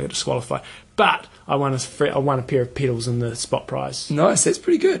unfortunately I got disqualified. But I won a pair of pedals in the spot prize. Nice, that's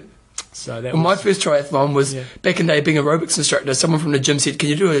pretty good. So that my first triathlon was back in the day being an aerobics instructor. Someone from the gym said, can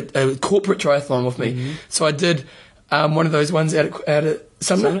you do a corporate triathlon with me? Mm-hmm. So I did one of those ones out at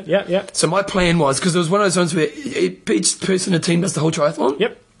Sumner. Yeah. So my plan was, because there was one of those ones where each person in the team does the whole triathlon.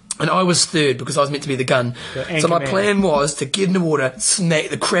 Yep. And I was third because I was meant to be the gun. So my plan was to get in the water, smack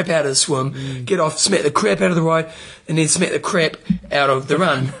the crap out of the swim, get off, smack the crap out of the ride, and then smack the crap out of the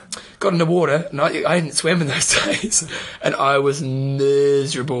run. Got in the water, and I hadn't swam in those days, and I was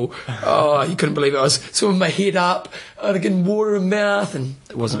miserable. Oh, you couldn't believe it. I was swimming my head up, I was getting water in my mouth, and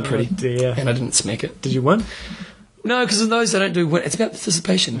it wasn't pretty. Dear. And I didn't smack it. Did you win? No, because in those I don't do win. It's about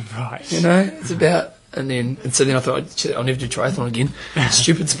participation. Right. You know, it's about... And so then I thought, I'll never do triathlon again.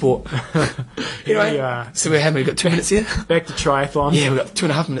 Stupid sport. Anyway, you are. So we've got 2 minutes here. Back to triathlon. Yeah, we've got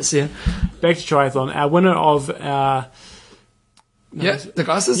 2.5 minutes here. Back to triathlon. Our winner of our... the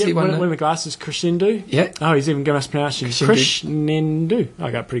glasses? Yeah, he won winner of the glasses, Crescendo. Yeah. Oh, he's even given us pronunciation. Crescendo.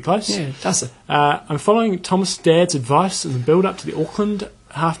 I got pretty close. Yeah, that's it. I'm following Thomas Dad's advice in the build-up to the Auckland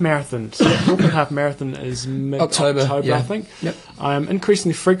Half Marathon. So the Auckland Half Marathon is mid-October, yeah. I think. Yep. I am increasing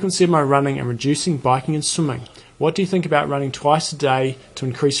the frequency of my running and reducing biking and swimming. What do you think about running twice a day to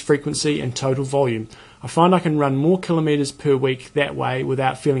increase frequency and total volume? I find I can run more kilometres per week that way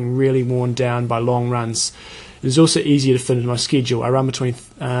without feeling really worn down by long runs. It is also easier to fit into my schedule. I run between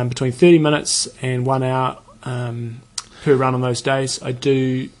 30 minutes and 1 hour per run on those days. I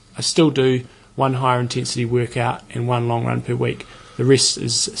still do one higher intensity workout and one long run per week. The rest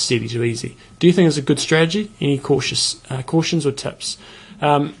is steady to easy. Do you think it's a good strategy? Any cautions or tips?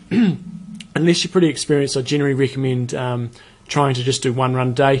 Unless you're pretty experienced, I generally recommend trying to just do one run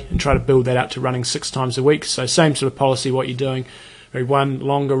a day and try to build that up to running 6 times a week. So same sort of policy, what you're doing. Maybe one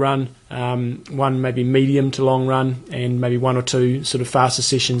longer run, one maybe medium to long run, and maybe 1 or 2 sort of faster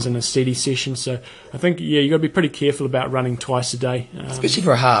sessions and a steady session. So I think, you've got to be pretty careful about running twice a day. Especially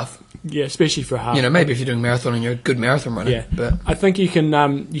for a half. Yeah, especially for a half. You know, maybe if you're doing marathon and you're a good marathon runner. Yeah, but I think you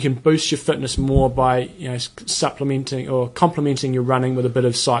can boost your fitness more by supplementing or complementing your running with a bit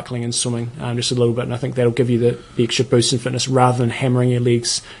of cycling and swimming, just a little bit, and I think that'll give you the extra boost in fitness rather than hammering your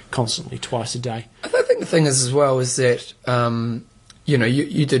legs constantly twice a day. I think the thing is as well is that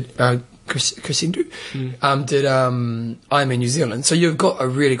you did Crescendo did Ironman New Zealand, so you've got a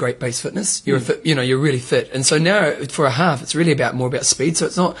really great base fitness. You're fit, you're really fit, and so now for a half, it's really more about speed. So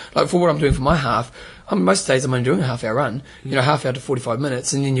it's not like for what I'm doing for my half. Most days I'm only doing a half-hour run, half hour to 45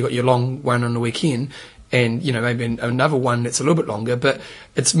 minutes, and then you've got your long run on the weekend, and maybe another one that's a little bit longer. But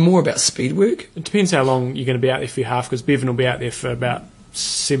it's more about speed work. It depends how long you're going to be out there for your half, because Bevan will be out there for about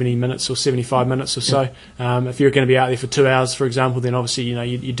 70 minutes or 75 minutes or so. If you're going to be out there for 2 hours, for example, then obviously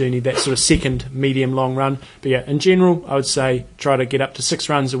you do need that sort of second medium long run. But yeah, in general, I would say try to get up to 6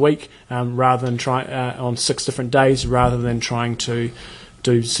 runs a week rather than try on 6 different days, rather than trying to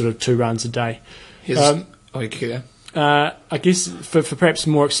do sort of 2 runs a day. I guess for perhaps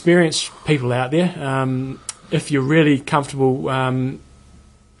more experienced people out there, if you're really comfortable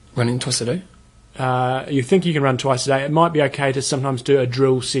running twice a day, you think you can run twice a day, it might be okay to sometimes do a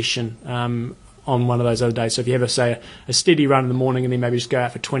drill session on one of those other days. So if you have, a steady run in the morning and then maybe just go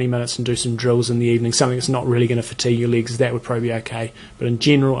out for 20 minutes and do some drills in the evening, something that's not really going to fatigue your legs, that would probably be okay. But in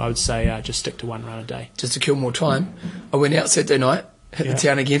general, I would say just stick to 1 run a day. Just to kill more time. I went out Saturday night, hit the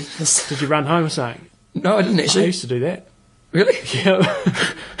town again. Did you run home or something? No, I didn't actually. I used to do that. Really? Yeah.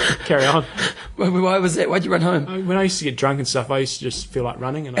 Carry on. Why was that? Why'd you run home? When I used to get drunk and stuff, I used to just feel like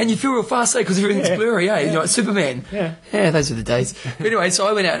running. And you feel real fast, because everything's blurry, eh? You're like Superman. Yeah. Yeah, those were the days. But anyway, so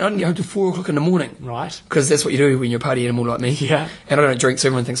I went out and I didn't get home till 4 o'clock in the morning. Right. Because that's what you do when you're a party animal like me. Yeah. And I don't drink, so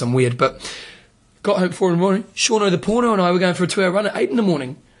everyone thinks I'm weird. But got home at 4 in the morning. Shauno the porno and I were going for a 2-hour run at 8 in the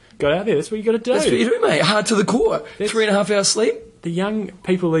morning. Got out there. That's what you got to do. That's what you do, mate. Hard to the core. 3.5 hours sleep. The young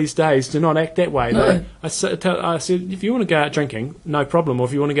people these days do not act that way. No. I said, if you want to go out drinking, no problem. Or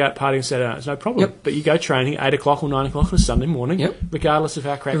if you want to go out partying Saturday night, it's no problem. Yep. But you go training at 8 o'clock or 9 o'clock on a Sunday morning, regardless of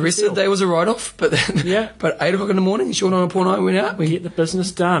how crap the rest you feel. of the day was a write-off. But but 8 o'clock in the morning, Shauno and Porno went out. We get the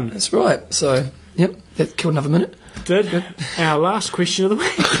business done. That's right. So, that killed another minute. Did. Our last question of the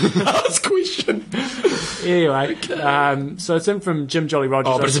week. Last question. Anyway, so it's in from Jim Jolly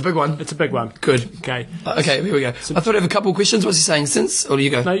Rogers. Oh, but it's a big one. It's a big one. Good. Okay. Okay, here we go. So, I thought I'd have a couple of questions. What's he saying since? Or do you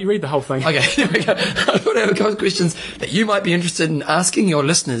go? No, you read the whole thing. Okay, here we go. I thought I'd have a couple of questions that you might be interested in asking your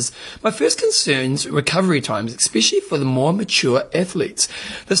listeners. My first concern's recovery times, especially for the more mature athletes.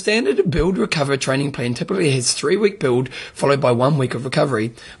 The standard build recover training plan typically has 3-week build followed by 1 week of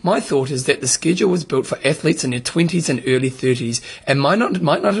recovery. My thought is that the schedule was built for athletes in their 20s and early 30s and might not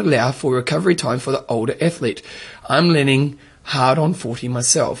allow for recovery time for the older athlete. I'm leaning hard on 40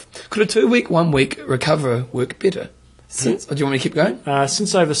 myself. Could a 2-week, 1 week recover work better? Do you want me to keep going?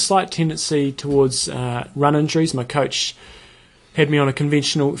 Since I have a slight tendency towards run injuries, my coach had me on a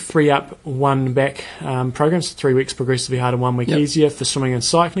conventional 3 up, 1 back program, so 3 weeks progressively harder, 1 week easier for swimming and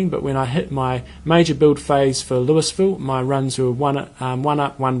cycling. But when I hit my major build phase for Louisville, my runs were 1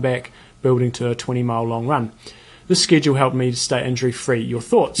 up, 1 back, building to a 20-mile long run. This schedule helped me to stay injury-free. Your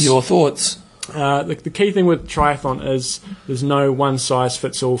thoughts? The key thing with triathlon is there's no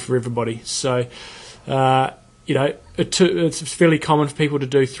one-size-fits-all for everybody. So, it's fairly common for people to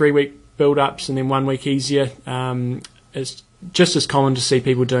do 3-week build-ups and then 1 week easier. It's just as common to see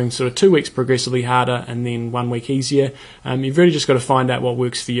people doing sort of 2 weeks progressively harder and then 1 week easier. You've really just got to find out what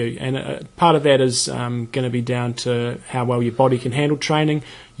works for you. And part of that is going to be down to how well your body can handle training,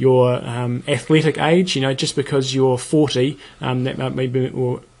 your athletic age. Just because you're 40, that might be...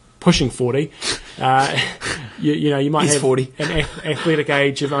 or pushing 40, you might He's have 40. an athletic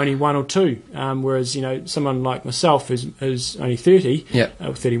age of only 1 or 2, whereas someone like myself who's only 30,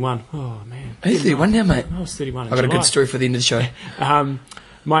 31. Oh man, Are you 31 now, mate? I was 31. I've got a good story for the end of the show.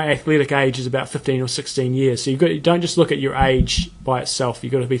 My athletic age is about 15 or 16 years. So you don't just look at your age by itself.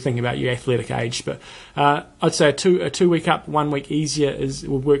 You've got to be thinking about your athletic age. But I'd say a 2 week up, 1 week easier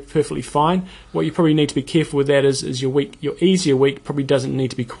will work perfectly fine. What you probably need to be careful with that is your easier week probably doesn't need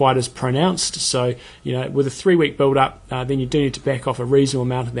to be quite as pronounced. So, with a 3 week build up, then you do need to back off a reasonable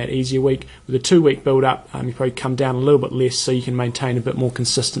amount of that easier week. With a 2 week build up, you probably come down a little bit less so you can maintain a bit more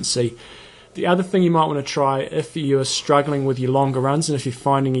consistency. The other thing you might want to try if you are struggling with your longer runs and if you're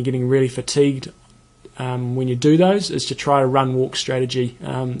finding you're getting really fatigued when you do those is to try a run-walk strategy.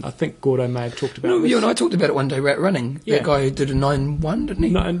 I think Gordo may have talked about this. You and I talked about it one day about running. Yeah. That guy who did a 9-1, didn't he?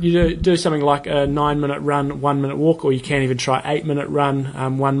 No, you do something like a 9-minute run, 1 minute walk, or you can even try 8-minute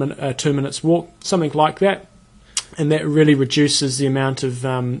run, 1 minute, 2 minutes walk, something like that. And that really reduces the amount of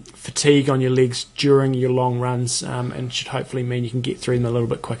fatigue on your legs during your long runs and should hopefully mean you can get through them a little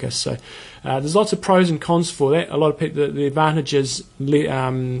bit quicker. So there's lots of pros and cons for that. A lot of people, the advantage is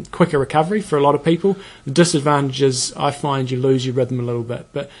quicker recovery for a lot of people. The disadvantage is I find you lose your rhythm a little bit.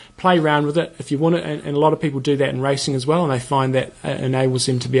 But play around with it if you want it. And a lot of people do that in racing as well, and they find that enables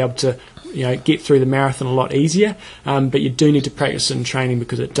them to be able to get through the marathon a lot easier. But you do need to practice it in training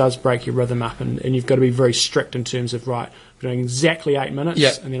because it does break your rhythm up, and you've got to be very strict in terms of, right, I'm doing exactly 8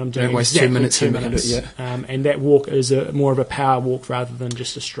 minutes, and then I'm doing exactly 2 minutes. And that walk is more of a power walk rather than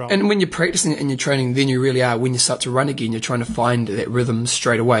just a stroll. And when you're practicing it in your training, then you really are, when you start to run again, you're trying to find that rhythm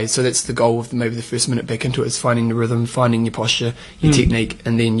straight away. So that's the goal of maybe the first minute back into it, is finding the rhythm, finding your posture, your technique,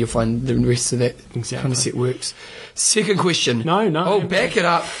 and then you'll find the rest of that kind of set works. Second question. No. Oh, back it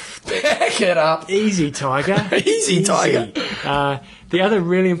up. Back it up. Easy, Tiger. Easy, Tiger. The other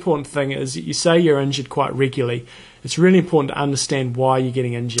really important thing is that you say you're injured quite regularly. It's really important to understand why you're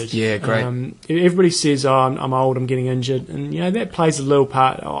getting injured. Yeah, great. Everybody says, I'm old, I'm getting injured. And, that plays a little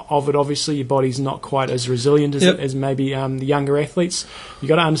part of it. Obviously, your body's not quite as resilient as maybe the younger athletes. You've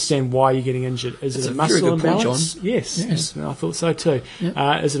got to understand why you're getting injured. Is it a muscle imbalance? Yes, I thought so too.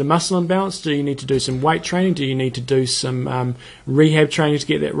 Yep. Is it a muscle imbalance? Do you need to do some weight training? Do you need to do some rehab training to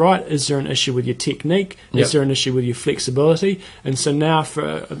get that right? Is there an issue with your technique? Is there an issue with your flexibility? And so now,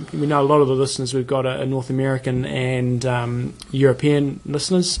 we know a lot of the listeners, we've got a North American and European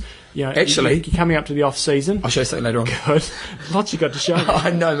listeners. Actually, you're coming up to the off season. I'll show you something later on. Good. Lots you got to show.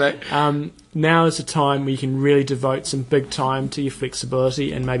 I know, mate. Now is the time where you can really devote some big time to your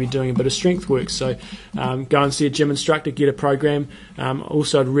flexibility and maybe doing a bit of strength work. So go and see a gym instructor, get a program.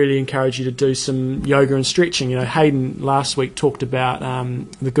 Also, I'd really encourage you to do some yoga and stretching. Hayden last week talked about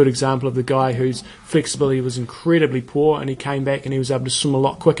the good example of the guy whose flexibility was incredibly poor, and he came back and he was able to swim a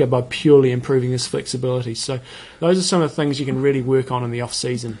lot quicker by purely improving his flexibility. So those are some of the things you can really work on in the off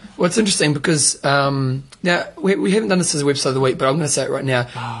season. Well, it's interesting because now we haven't done this as a website of the week, but I'm going to say it right now.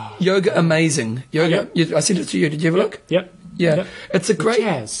 Yoga Amazing. Yoga. Yep. I sent it to you. Did you have a look? Yep. Yeah. Yep. It's a great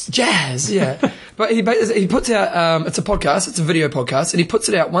jazz. Yeah. But he puts out. It's a podcast. It's a video podcast, and he puts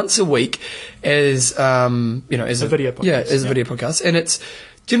it out once a week as as a video podcast. Yeah, as a video podcast, and it's.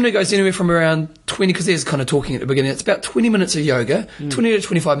 Generally goes anywhere from around 20, because there's kind of talking at the beginning. It's about 20 minutes of yoga, 20 to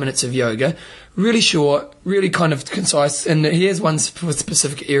 25 minutes of yoga. Really short, really kind of concise, and he has ones for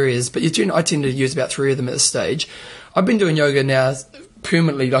specific areas, but I tend to use about 3 of them at this stage. I've been doing yoga now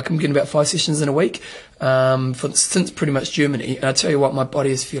permanently, like I'm getting about 5 sessions in a week since pretty much Germany, and I tell you what, my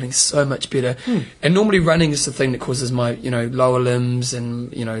body is feeling so much better. And normally running is the thing that causes my lower limbs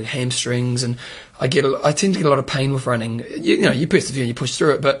and hamstrings, and I tend to get a lot of pain with running. You persevere and you push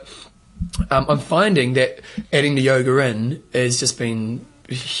through it, but I'm finding that adding the yoga in has just been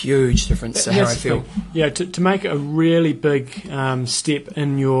a huge difference to how I feel. Yeah, to make a really big step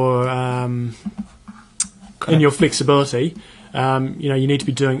in your flexibility. You need to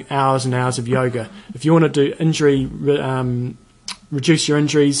be doing hours and hours of yoga. If you want to do injury reduce your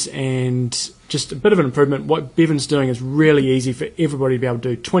injuries and just a bit of an improvement. What Bevan's doing is really easy for everybody to be able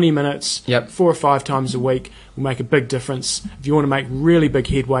to do. 20 minutes, 4 or 5 times a week will make a big difference. If you want to make really big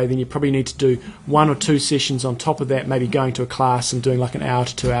headway, then you probably need to do 1 or 2 sessions on top of that, maybe going to a class and doing like an hour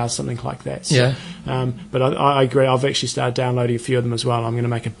to 2 hours, something like that. So, but I agree. I've actually started downloading a few of them as well. I'm going to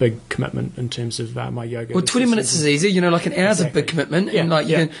make a big commitment in terms of my yoga. Well, 20 minutes is easy. Like an hour's a big commitment. And like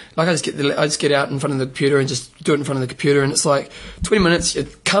you can, like I just get out in front of the computer and just do it in front of the computer, and it's like 20 minutes.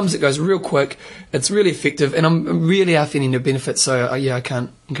 It goes real quick. It's really effective, and I'm really feeling the benefits. So I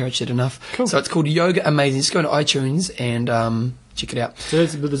can't encourage it enough. Cool. So it's called Yoga Amazing. Just go to iTunes and check it out. So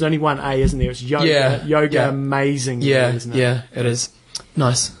there's only one A, isn't there? It's Yoga Amazing. Isn't it? Yeah, it is.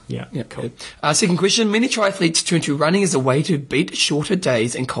 Nice. Yeah, cool. Second question. Many triathletes turn to running as a way to beat shorter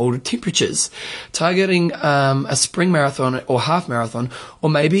days and colder temperatures, targeting a spring marathon or half marathon, or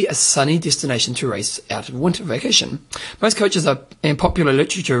maybe a sunny destination to race out of winter vacation. Most coaches and popular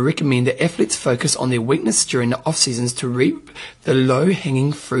literature recommend that athletes focus on their weakness during the off-seasons to reap the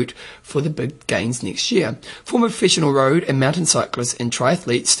low-hanging fruit for the big gains next year. Former professional road and mountain cyclist and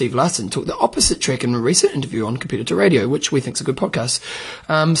triathlete Steve Larson took the opposite track in a recent interview on Competitor Radio, which we think is a good podcast.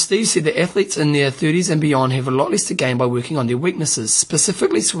 Steve said that athletes in their 30s and beyond have a lot less to gain by working on their weaknesses,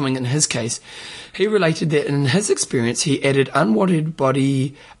 specifically swimming in his case. He related that in his experience, he added unwanted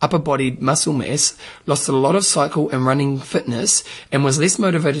upper body muscle mass, lost a lot of cycle and running fitness, and was less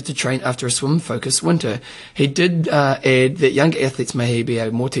motivated to train after a swim-focused winter. He did add that younger athletes may be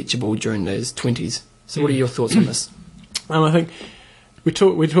more teachable during those 20s. So what are your thoughts on this? I think we've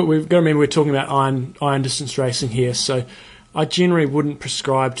got to remember we're talking about iron distance racing here, so I generally wouldn't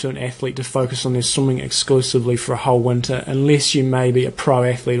prescribe to an athlete to focus on their swimming exclusively for a whole winter unless you may be a pro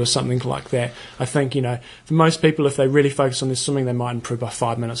athlete or something like that. I think, for most people, if they really focus on their swimming, they might improve by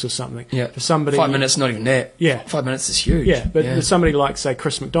 5 minutes or something. Yeah. For somebody, 5 minutes, not even that. Yeah. 5 minutes is huge. Yeah, but for somebody like, say,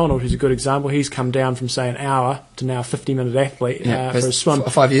 Chris McDonald, who's a good example, he's come down from, say, an hour to now a 50-minute athlete for a swim.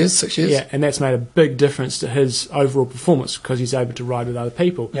 5 years, 6 years. Yeah, and that's made a big difference to his overall performance because he's able to ride with other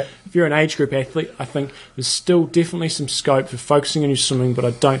people. Yep. If you're an age group athlete, I think there's still definitely some scope for focusing on your swimming, but I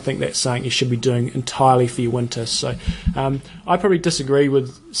don't think that's saying you should be doing entirely for your winter. So I probably disagree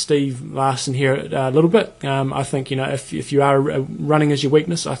with Steve Larson here a little bit. I think if you are running as your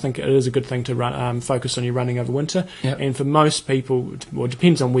weakness, I think it is a good thing to focus on your running over winter. Yep. And for most people, well, it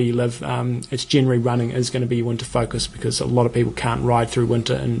depends on where you live. It's generally running is going to be your winter focus because a lot of people can't ride through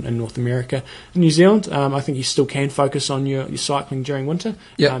winter in North America. In New Zealand, I think you still can focus on your cycling during winter.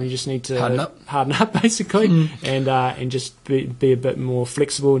 Yep. You just need to harden up basically, and just be a bit more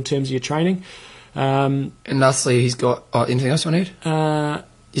flexible in terms of your training. And lastly, he's got anything else you want to add?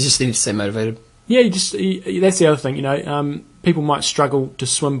 You just need to stay motivated. Yeah, that's the other thing. People might struggle to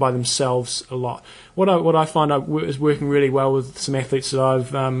swim by themselves a lot. What I find is working really well with some athletes that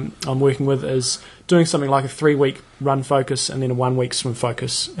I'm working with is doing something like a 3-week run focus and then a 1-week swim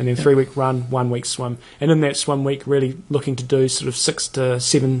focus, and then 3-week run, 1-week swim. And in that swim week, really looking to do sort of 6 to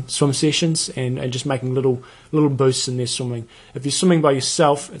 7 swim sessions and just making little boosts in their swimming. If you're swimming by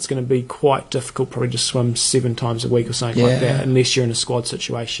yourself, it's going to be quite difficult probably to swim 7 times a week or something like that, unless you're in a squad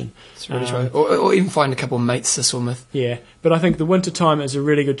situation. That's really true. Or even find a couple of mates to swim with. Yeah, but I think the winter time is a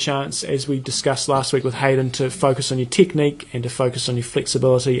really good chance, as we discussed last week with Hayden, to focus on your technique and to focus on your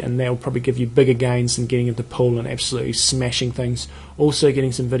flexibility, and that will probably give you bigger gains than getting into the pool and absolutely smashing things. Also,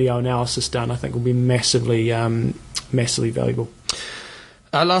 getting some video analysis done, I think, will be massively valuable.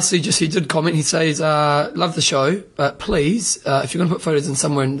 Lastly, he did comment. He says, "Love the show, but please, if you're going to put photos in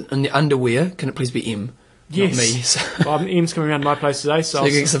somewhere in the underwear, can it please be M? Yes. Not me." So. Well, M's coming around to my place today, so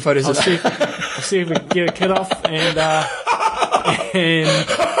you can get some photos. I'll see if we can get a kid off and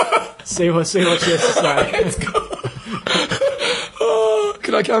see what she has to say. Oh,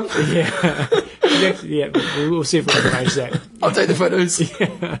 can I come? Yeah, we'll see if we can arrange that. I'll take the photos.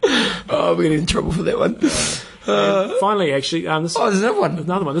 Yeah. Oh, we're getting in trouble for that one. Finally, actually, there's another one.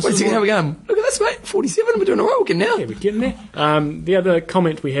 This Wait a second, how are we going? Look at this, mate. 47. We're doing all right. We're getting there. Yeah, we're getting there. The other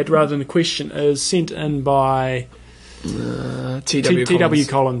comment we had, rather than a question, is sent in by T.W.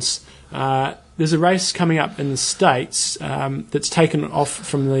 Collins. There's a race coming up in the States that's taken off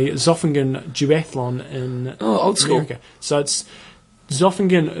from the Zofingen duathlon in old school. America. So it's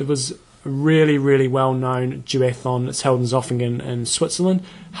Zofingen. It was a really, really well-known duathlon. It's held in Zofingen in Switzerland.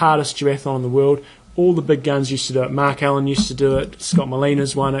 Hardest duathlon in the world. All the big guns used to do it. Mark Allen used to do it. Scott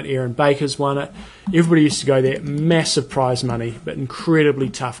Molina's won it. Aaron Baker's won it. Everybody used to go there. Massive prize money, but incredibly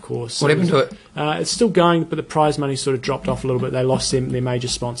tough course. What happened to it? It's still going, but the prize money sort of dropped off a little bit. They lost their major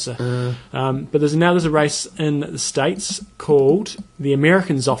sponsor. But there's a race in the States called the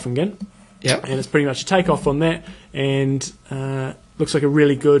American Zofingen. Yeah. And it's pretty much a takeoff on that. And looks like a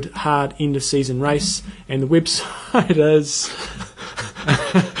really good, hard end-of-season race. And the website is...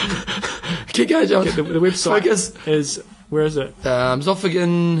 Keep going, John. The website Focus. is... Where is it?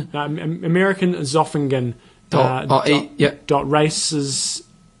 Zofingen. American Zofingen. Dot races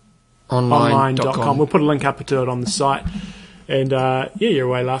online.com. We'll put a link up to it on the site. And you're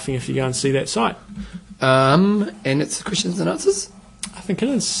away laughing if you go and see that site. And it's questions and answers? I think it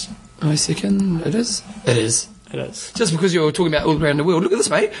is. I second. It is? It is. It is. Just because you're talking about all around the world. Look at this,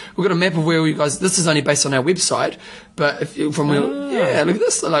 mate. We've got a map of where you guys... This is only based on our website. But if you, yeah, look at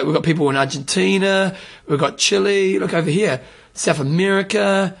this. Like, we've got people in Argentina. We've got Chile. Look over here. South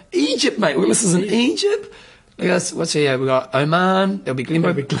America. Egypt, mate. Well, this is in Egypt. Look at this. What's here? We've got Oman. There'll be Glen.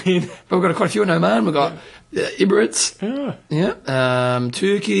 But we've got quite a few in Oman. We've got the Emirates. Yeah.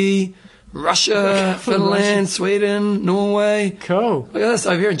 Turkey. Russia, Finland, Sweden, Norway. Cool. Look at this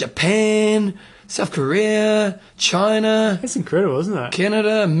over here in Japan, South Korea, China. That's incredible, isn't it?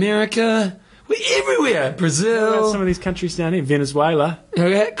 Canada, America. We're everywhere. Brazil. What about some of these countries down here? Venezuela.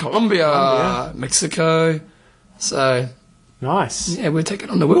 Okay, Colombia, Mexico. So. Nice. Yeah, we're taking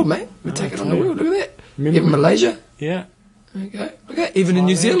on the world, mate. We're taking on the world. Look at that. Even Malaysia. Yeah. Okay. Even in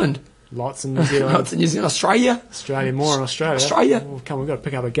New Zealand. Lots in New Zealand. Lots in New Zealand. Australia, more in Australia. Oh, come on, we've got to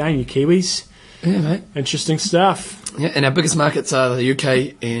pick up a game, you Kiwis. Yeah, mate. Interesting stuff. Yeah, and our biggest markets are the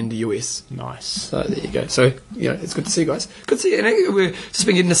UK and the US. Nice. So there you go. So, it's good to see you guys. Good to see you. And we've just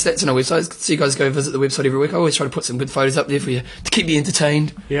been getting the stats on our website. It's good to see you guys go visit the website every week. I always try to put some good photos up there for you to keep you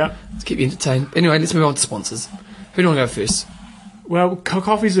entertained. Yeah. To keep you entertained. Anyway, let's move on to sponsors. Who do you want to go first? Well,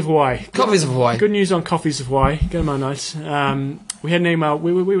 Coffees of Hawaii. Coffees of Hawaii. Good news on Coffees of Hawaii. Go to my notes. We had an email.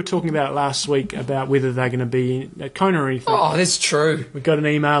 We were talking about it last week about whether they're going to be at Kona or anything. Oh, that's true. We got an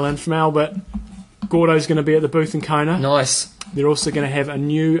email in from Albert. Gordo's going to be at the booth in Kona. Nice. They're also going to have a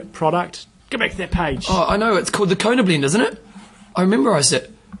new product. Go back to that page. Oh, I know. It's called the Kona Blend, isn't it? I memorised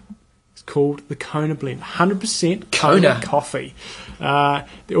it. It's called the Kona Blend. 100% Kona coffee.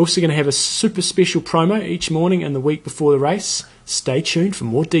 They're also going to have a super special promo each morning and the week before the race. Stay tuned for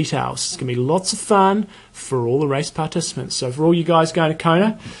more details. It's going to be lots of fun for all the race participants. So for all you guys going to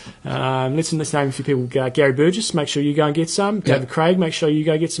Kona, let's name a few people. Gary Burgess, make sure you go and get some. David Craig, make sure you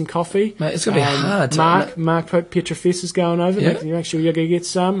go get some coffee. Mate, it's going to be hard. Mark Pietrafes is going over. Yep. Make sure you go get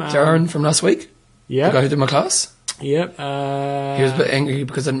some. Darren from last week. Yeah. The guy who did my class. Yep. He was a bit angry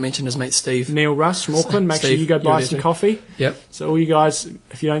because I didn't mention his mate Steve. Neil Russ from Auckland. Make sure you go buy some coffee. Yep. So all you guys,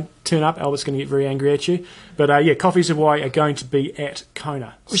 if you don't turn up, Albert's going to get very angry at you. But Coffees of Hawaii are going to be at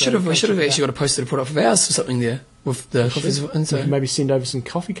Kona. We should have actually got a poster to put up of ours or something there with the coffees. So maybe send over some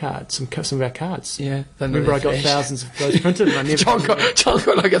coffee cards, some of our cards. Yeah. Remember I got thousands of those printed and I never... John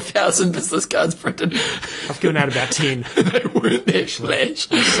got like 1,000 business cards printed. I've given out about 10. They weren't that flash.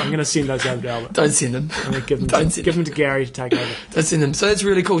 So I'm going to send those over to Albert. Don't send them. I'm going to give them to Gary to take over. Don't send them. So that's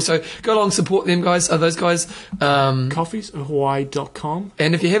really cool. So go along, support them guys, those guys. Coffeesofhawaii.com.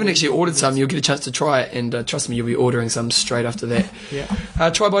 And if you haven't actually ordered some, you'll get a chance to try it. And trust me, you'll be ordering some straight after that. Yeah.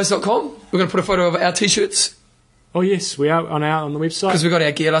 Trybuys.com. We're going to put a photo of our t-shirts. Oh yes, we are on the website. Because we got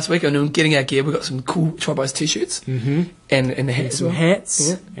our gear last week, and getting our gear, we got some cool Trybuys t-shirts. Mm-hmm. And the hats. Some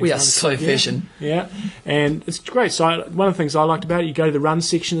hats. Yeah. We are so fashion. Yeah. And it's great. So one of the things I liked about it, you go to the run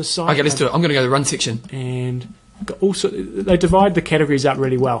section of the site. Okay, let's do it. I'm going to go to the run section. And also, they divide the categories up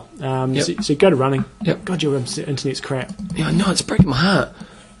really well. So you go to running. Yep. God, your internet's crap. Yeah, I know, it's breaking my heart.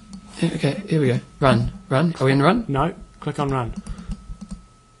 Yeah, okay, here we go. Run. Are we in run? No. Click on run.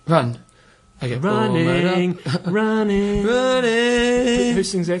 Run. Okay. Running. Who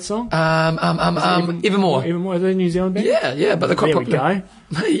sings that song? Evermore. Evermore. Are they a New Zealand band? Yeah, but they're quite popular. There we go.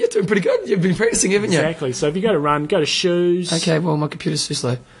 Mate, you're doing pretty good. You've been practicing, haven't you? Exactly. So if you go to run, go to shoes. Okay, well, my computer's too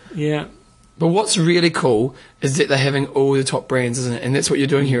slow. Yeah. But what's really cool is that they're having all the top brands, isn't it? And that's what you're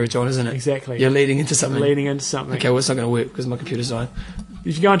doing here, John, isn't it? Exactly. You're leading into something. Okay, well, it's not going to work because my computer's dying.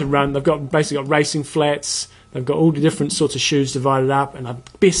 If you go into run, they've basically got racing flats. They've got all the different sorts of shoes divided up, and the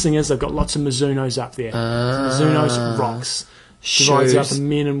best thing is they've got lots of Mizunos up there. Mizunos rocks. Divides up a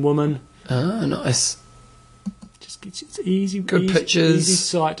men and women. Ah, nice. It's easy. Good pictures. Easy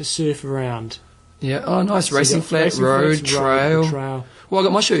site to surf around. Yeah. Oh, nice. So racing flat, road, trail. Well, I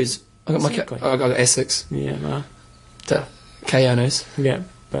got my shoes. I got I got Asics. Yeah, no. Kayanos. Yeah,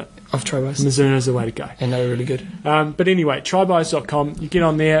 but off Trybuys. Mizuno's the way to go. And they're really good. But anyway, trybuys.com. You get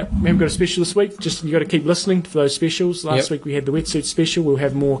on there. We haven't got a special this week. Just you got to keep listening for those specials. Last week we had the wetsuit special. We'll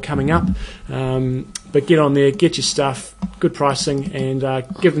have more coming up. But get on there, get your stuff, good pricing, and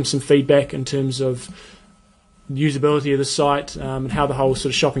give them some feedback in terms of usability of the site and how the whole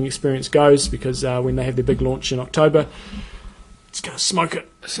sort of shopping experience goes. Because when they have their big launch in October, It's going to smoke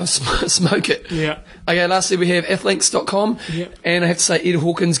it. So smoke it. Yeah. Okay, lastly we have athlinks.com. Yep. And I have to say, Ed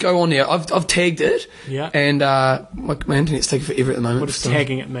Hawkins, go on there. I've tagged it. Yeah. And my internet's taking forever at the moment. What does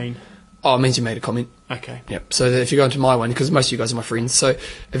tagging it mean? Oh, it means you made a comment. Okay. Yep. So that if you go into my one, because most of you guys are my friends, so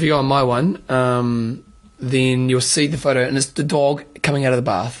if you go on my one, then you'll see the photo, and it's the dog coming out of the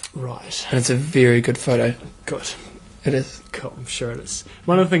bath. Right. And it's a very good photo. Good. It is. Cool, I'm sure it is.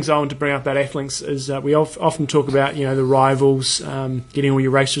 One of the things I want to bring up about Athlinks is we often talk about, the rivals, getting all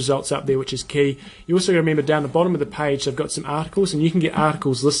your race results up there, which is key. You also got to remember down the bottom of the page, they've got some articles, and you can get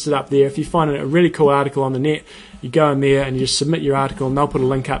articles listed up there. If you find a really cool article on the net, you go in there and you just submit your article, and they'll put a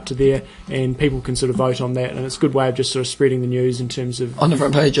link up to there, and people can sort of vote on that. And it's a good way of just sort of spreading the news in terms of On the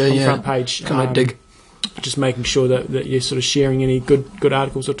front page, on the front page. Come on, dig. Just making sure that you're sort of sharing any good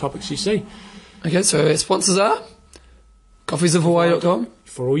articles or topics you see. Okay, so our sponsors are coffeesofhawaii.com.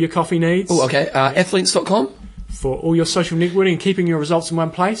 For all your coffee needs. Oh, okay. Athlinks.com. For all your social networking and keeping your results in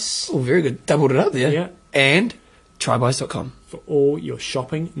one place. Oh, very good. Doubled it up there. Yeah. And trybuys.com. For all your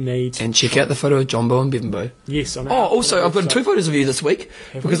shopping needs. And check out the photo of Jumbo and Bevanbo. Yes, I know. Oh, also, I've got 2 photos of you this week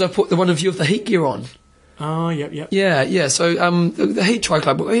because I've put the one of you with the heat gear on. Oh, yep. Yeah. So, the Heat Tri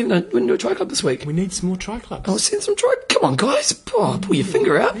Club. We're going to do a Tri Club this week. We need some more tri clubs. Oh, send some Tri. Come on, guys. Oh, pull your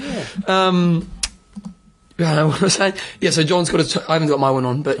finger out. Yeah. What was I saying? Yeah, so John's got I haven't got my one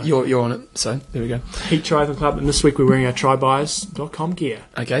on, but you're on it. So, there we go. Heat Triathlon Club, and this week we're wearing our trybuys.com gear.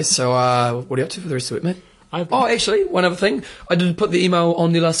 Okay, so what are you up to for the rest of it, mate? Oh, actually, one other thing. I did put the email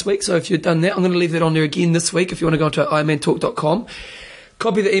on there last week, so if you've done that, I'm going to leave that on there again this week if you want to go to ironmantalk.com.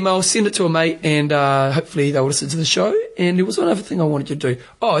 Copy the email, send it to a mate, and hopefully they'll listen to the show. And there was one other thing I wanted you to do.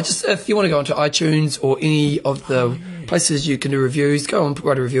 Oh, just if you want to go onto iTunes or any of the places you can do reviews, go and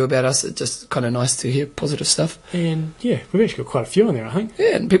write a review about us. It's just kind of nice to hear positive stuff. And yeah, we've actually got quite a few on there, I think.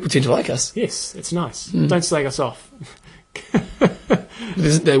 Yeah, and people tend to like us. Yes, it's nice. Don't slag us off.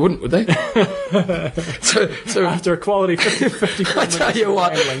 They wouldn't, would they? so after a quality 50 I tell you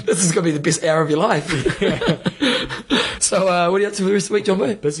what, this is going to be the best hour of your life. So, what are you up to for the rest of the week, John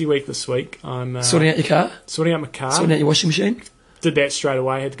Boy? Busy week this week. I'm sorting out your car? Sorting out my car. Sorting out your washing machine? Did that straight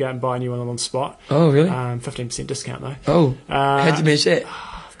away. Had to go out and buy a new one on the spot. Oh, really? 15% discount, though. Oh, how'd you manage that?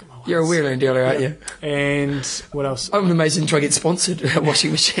 I've got my You're a wheeler and dealer, aren't you? And what else? I'm amazed you try to get sponsored a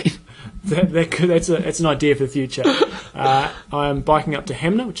washing machine. That's an idea for the future. I'm biking up to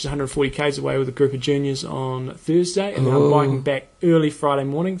Hamner, which is 140 k's away with a group of juniors on Thursday, and then I'm biking back early Friday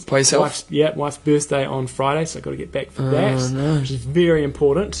morning. By yourself? Wife's birthday on Friday, so I've got to get back for that, no. which is very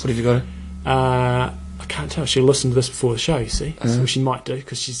important. What have you got? I can't tell. She'll listen to this before the show, you see. So she might do,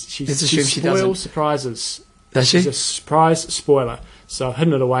 because she spoils surprises. Does she? She's a surprise spoiler. So I've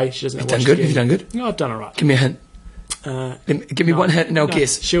hidden it away. She doesn't know what she's getting. Have you done good? No, I've done all right. Give me a hint. Give me one hint and I'll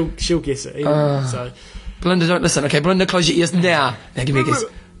guess. She'll guess it. So, Belinda, don't listen. Okay, Belinda, close your ears now. Now give me a guess.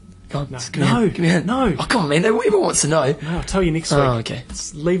 Go on, give me a hint. No. Oh, come on, man. Everyone wants to know. No, I'll tell you next week. Oh, okay.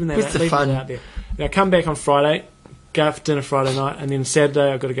 It's leaving that Where's the fun? out there. Now, come back on Friday, go out for dinner Friday night, and then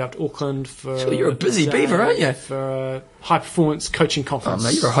Saturday I've got to go up to Auckland for... So you're a busy beaver, aren't you? For a high-performance coaching conference. Oh,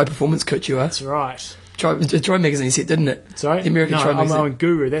 mate, you're a high-performance coach, you are. That's right. Tri magazine said, didn't it? Sorry? The American Tri magazine. I'm a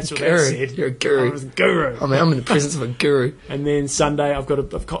guru. That's what that said. You're a guru. I'm a guru. I mean, I'm in the presence of a guru. And then Sunday I've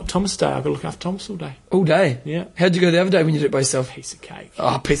got Thomas Day. I've got to look after Thomas all day. All day? Yeah. How'd you go the other day when you did it by yourself? Piece of cake.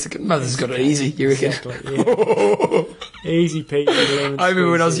 Oh, piece of cake. Mother's got it easy, you reckon? Exactly, yeah. Easy peasy. I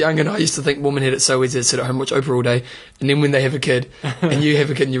remember when I was young and I used to think women had it so easy to sit at home and watch Oprah all day, and then when they have a kid, and you have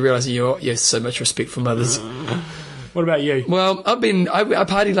a kid and you realise you have so much respect for mothers. What about you? Well, I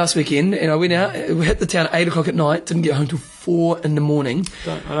partied last weekend and I went out, we hit the town at 8 o'clock at night, didn't get home till 4 in the morning.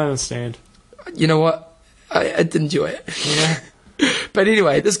 I don't understand. You know what? I did enjoy it. Yeah. But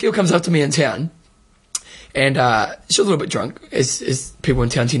anyway, this girl comes up to me in town, and she was a little bit drunk, as people in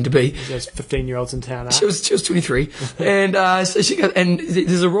town tend to be. Those 15-year-olds in town are. She was 23, and so she goes, and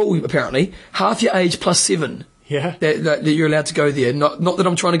there's a rule apparently: half your age plus 7. Yeah. That you're allowed to go there. Not that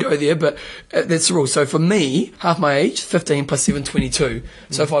I'm trying to go there, but that's the rule. So for me, half my age, 15 plus 7, 22.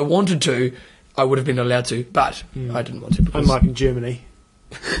 So if I wanted to, I would have been allowed to, but I didn't want to. Unlike in Germany.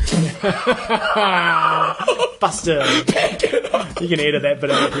 Buster. You can edit that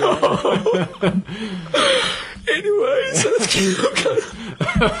bit out if you want. Anyway, so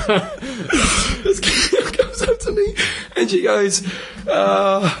this girl comes up to me and she goes,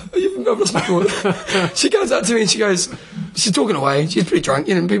 I've lost my thought. She comes up to me and she goes, she's talking away, she's pretty drunk,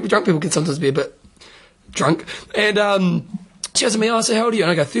 you know, drunk people can sometimes be a bit drunk, and she goes to me, I say, how old are you?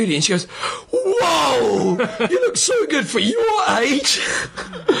 And I go, 30, and she goes, whoa, you look so good for your age.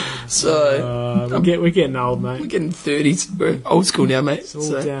 So we're getting old, mate. We're getting 30s. We're old school now, mate. It's all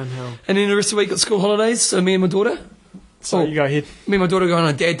downhill. And then the rest of the week got school holidays, so me and my daughter. So you go ahead. Me and my daughter are going on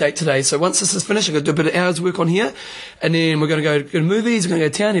a dad date today, so once this is finished, I'm going to do a bit of hours work on here, and then we're going to go to movies, we're going to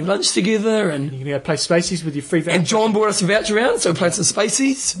go to town, have lunch together, and You're going to go play Spaceys with your free voucher. And John brought us a voucher around, so we played some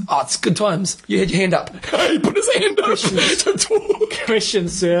Spaceys. Oh, it's good times. You had your hand up. Hey, put his hand up to talk. Question,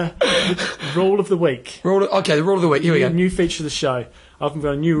 sir. Rule of the week. The rule of the week. Here we go. New feature of the show. I've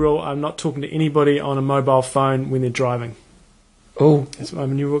got a new rule. I'm not talking to anybody on a mobile phone when they're driving. Oh. That's my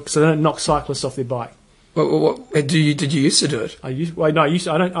new rule, because I don't knock cyclists off their bike. What did you used to do it? I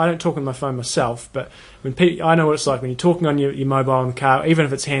don't talk on my phone myself, but when I know what it's like when you're talking on your mobile in the car, even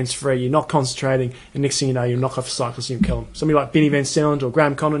if it's hands free, you're not concentrating, and next thing you know, you knock off a cyclist and you kill them. Somebody like Benny Van Stelund or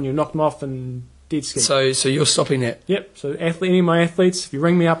Graham Connon, you knock them off and dead scared. So you're stopping that. Yep. So any of my athletes, if you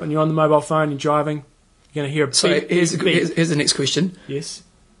ring me up and you're on the mobile phone, you're driving, you're going to hear a beep. So here's the next question. Yes.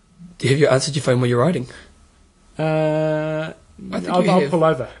 Have you answered your phone while you're riding? I'll pull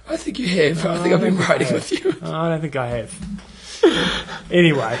over. I think you have. I think I've been riding with you. I don't think I have.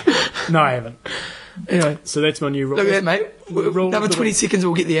 Anyway, no, I haven't. Anyway, so that's my new rule. Look at that, mate. Another 20 seconds,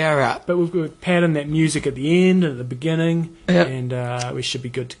 we'll get the hour out. But we've got pattern that music at the end and at the beginning, and we should be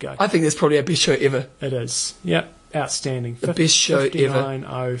good to go. I think that's probably our best show ever. It is. Yep, outstanding. The best show ever.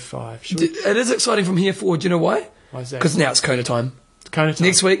 59.05. It is exciting from here forward. Do you know why? Why is that? Because now it's Kona time. Kona time.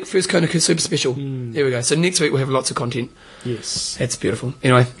 Next week, first Kona Super Special. There we go. So next week we'll have lots of content. Yes. That's beautiful.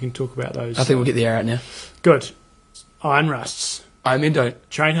 Anyway. We can talk about those. I think we'll get the air out now. Good. Iron Rusts. Iron Men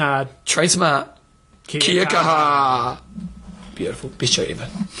don't. Train hard. Train smart. Kia kaha. Beautiful. Best show ever.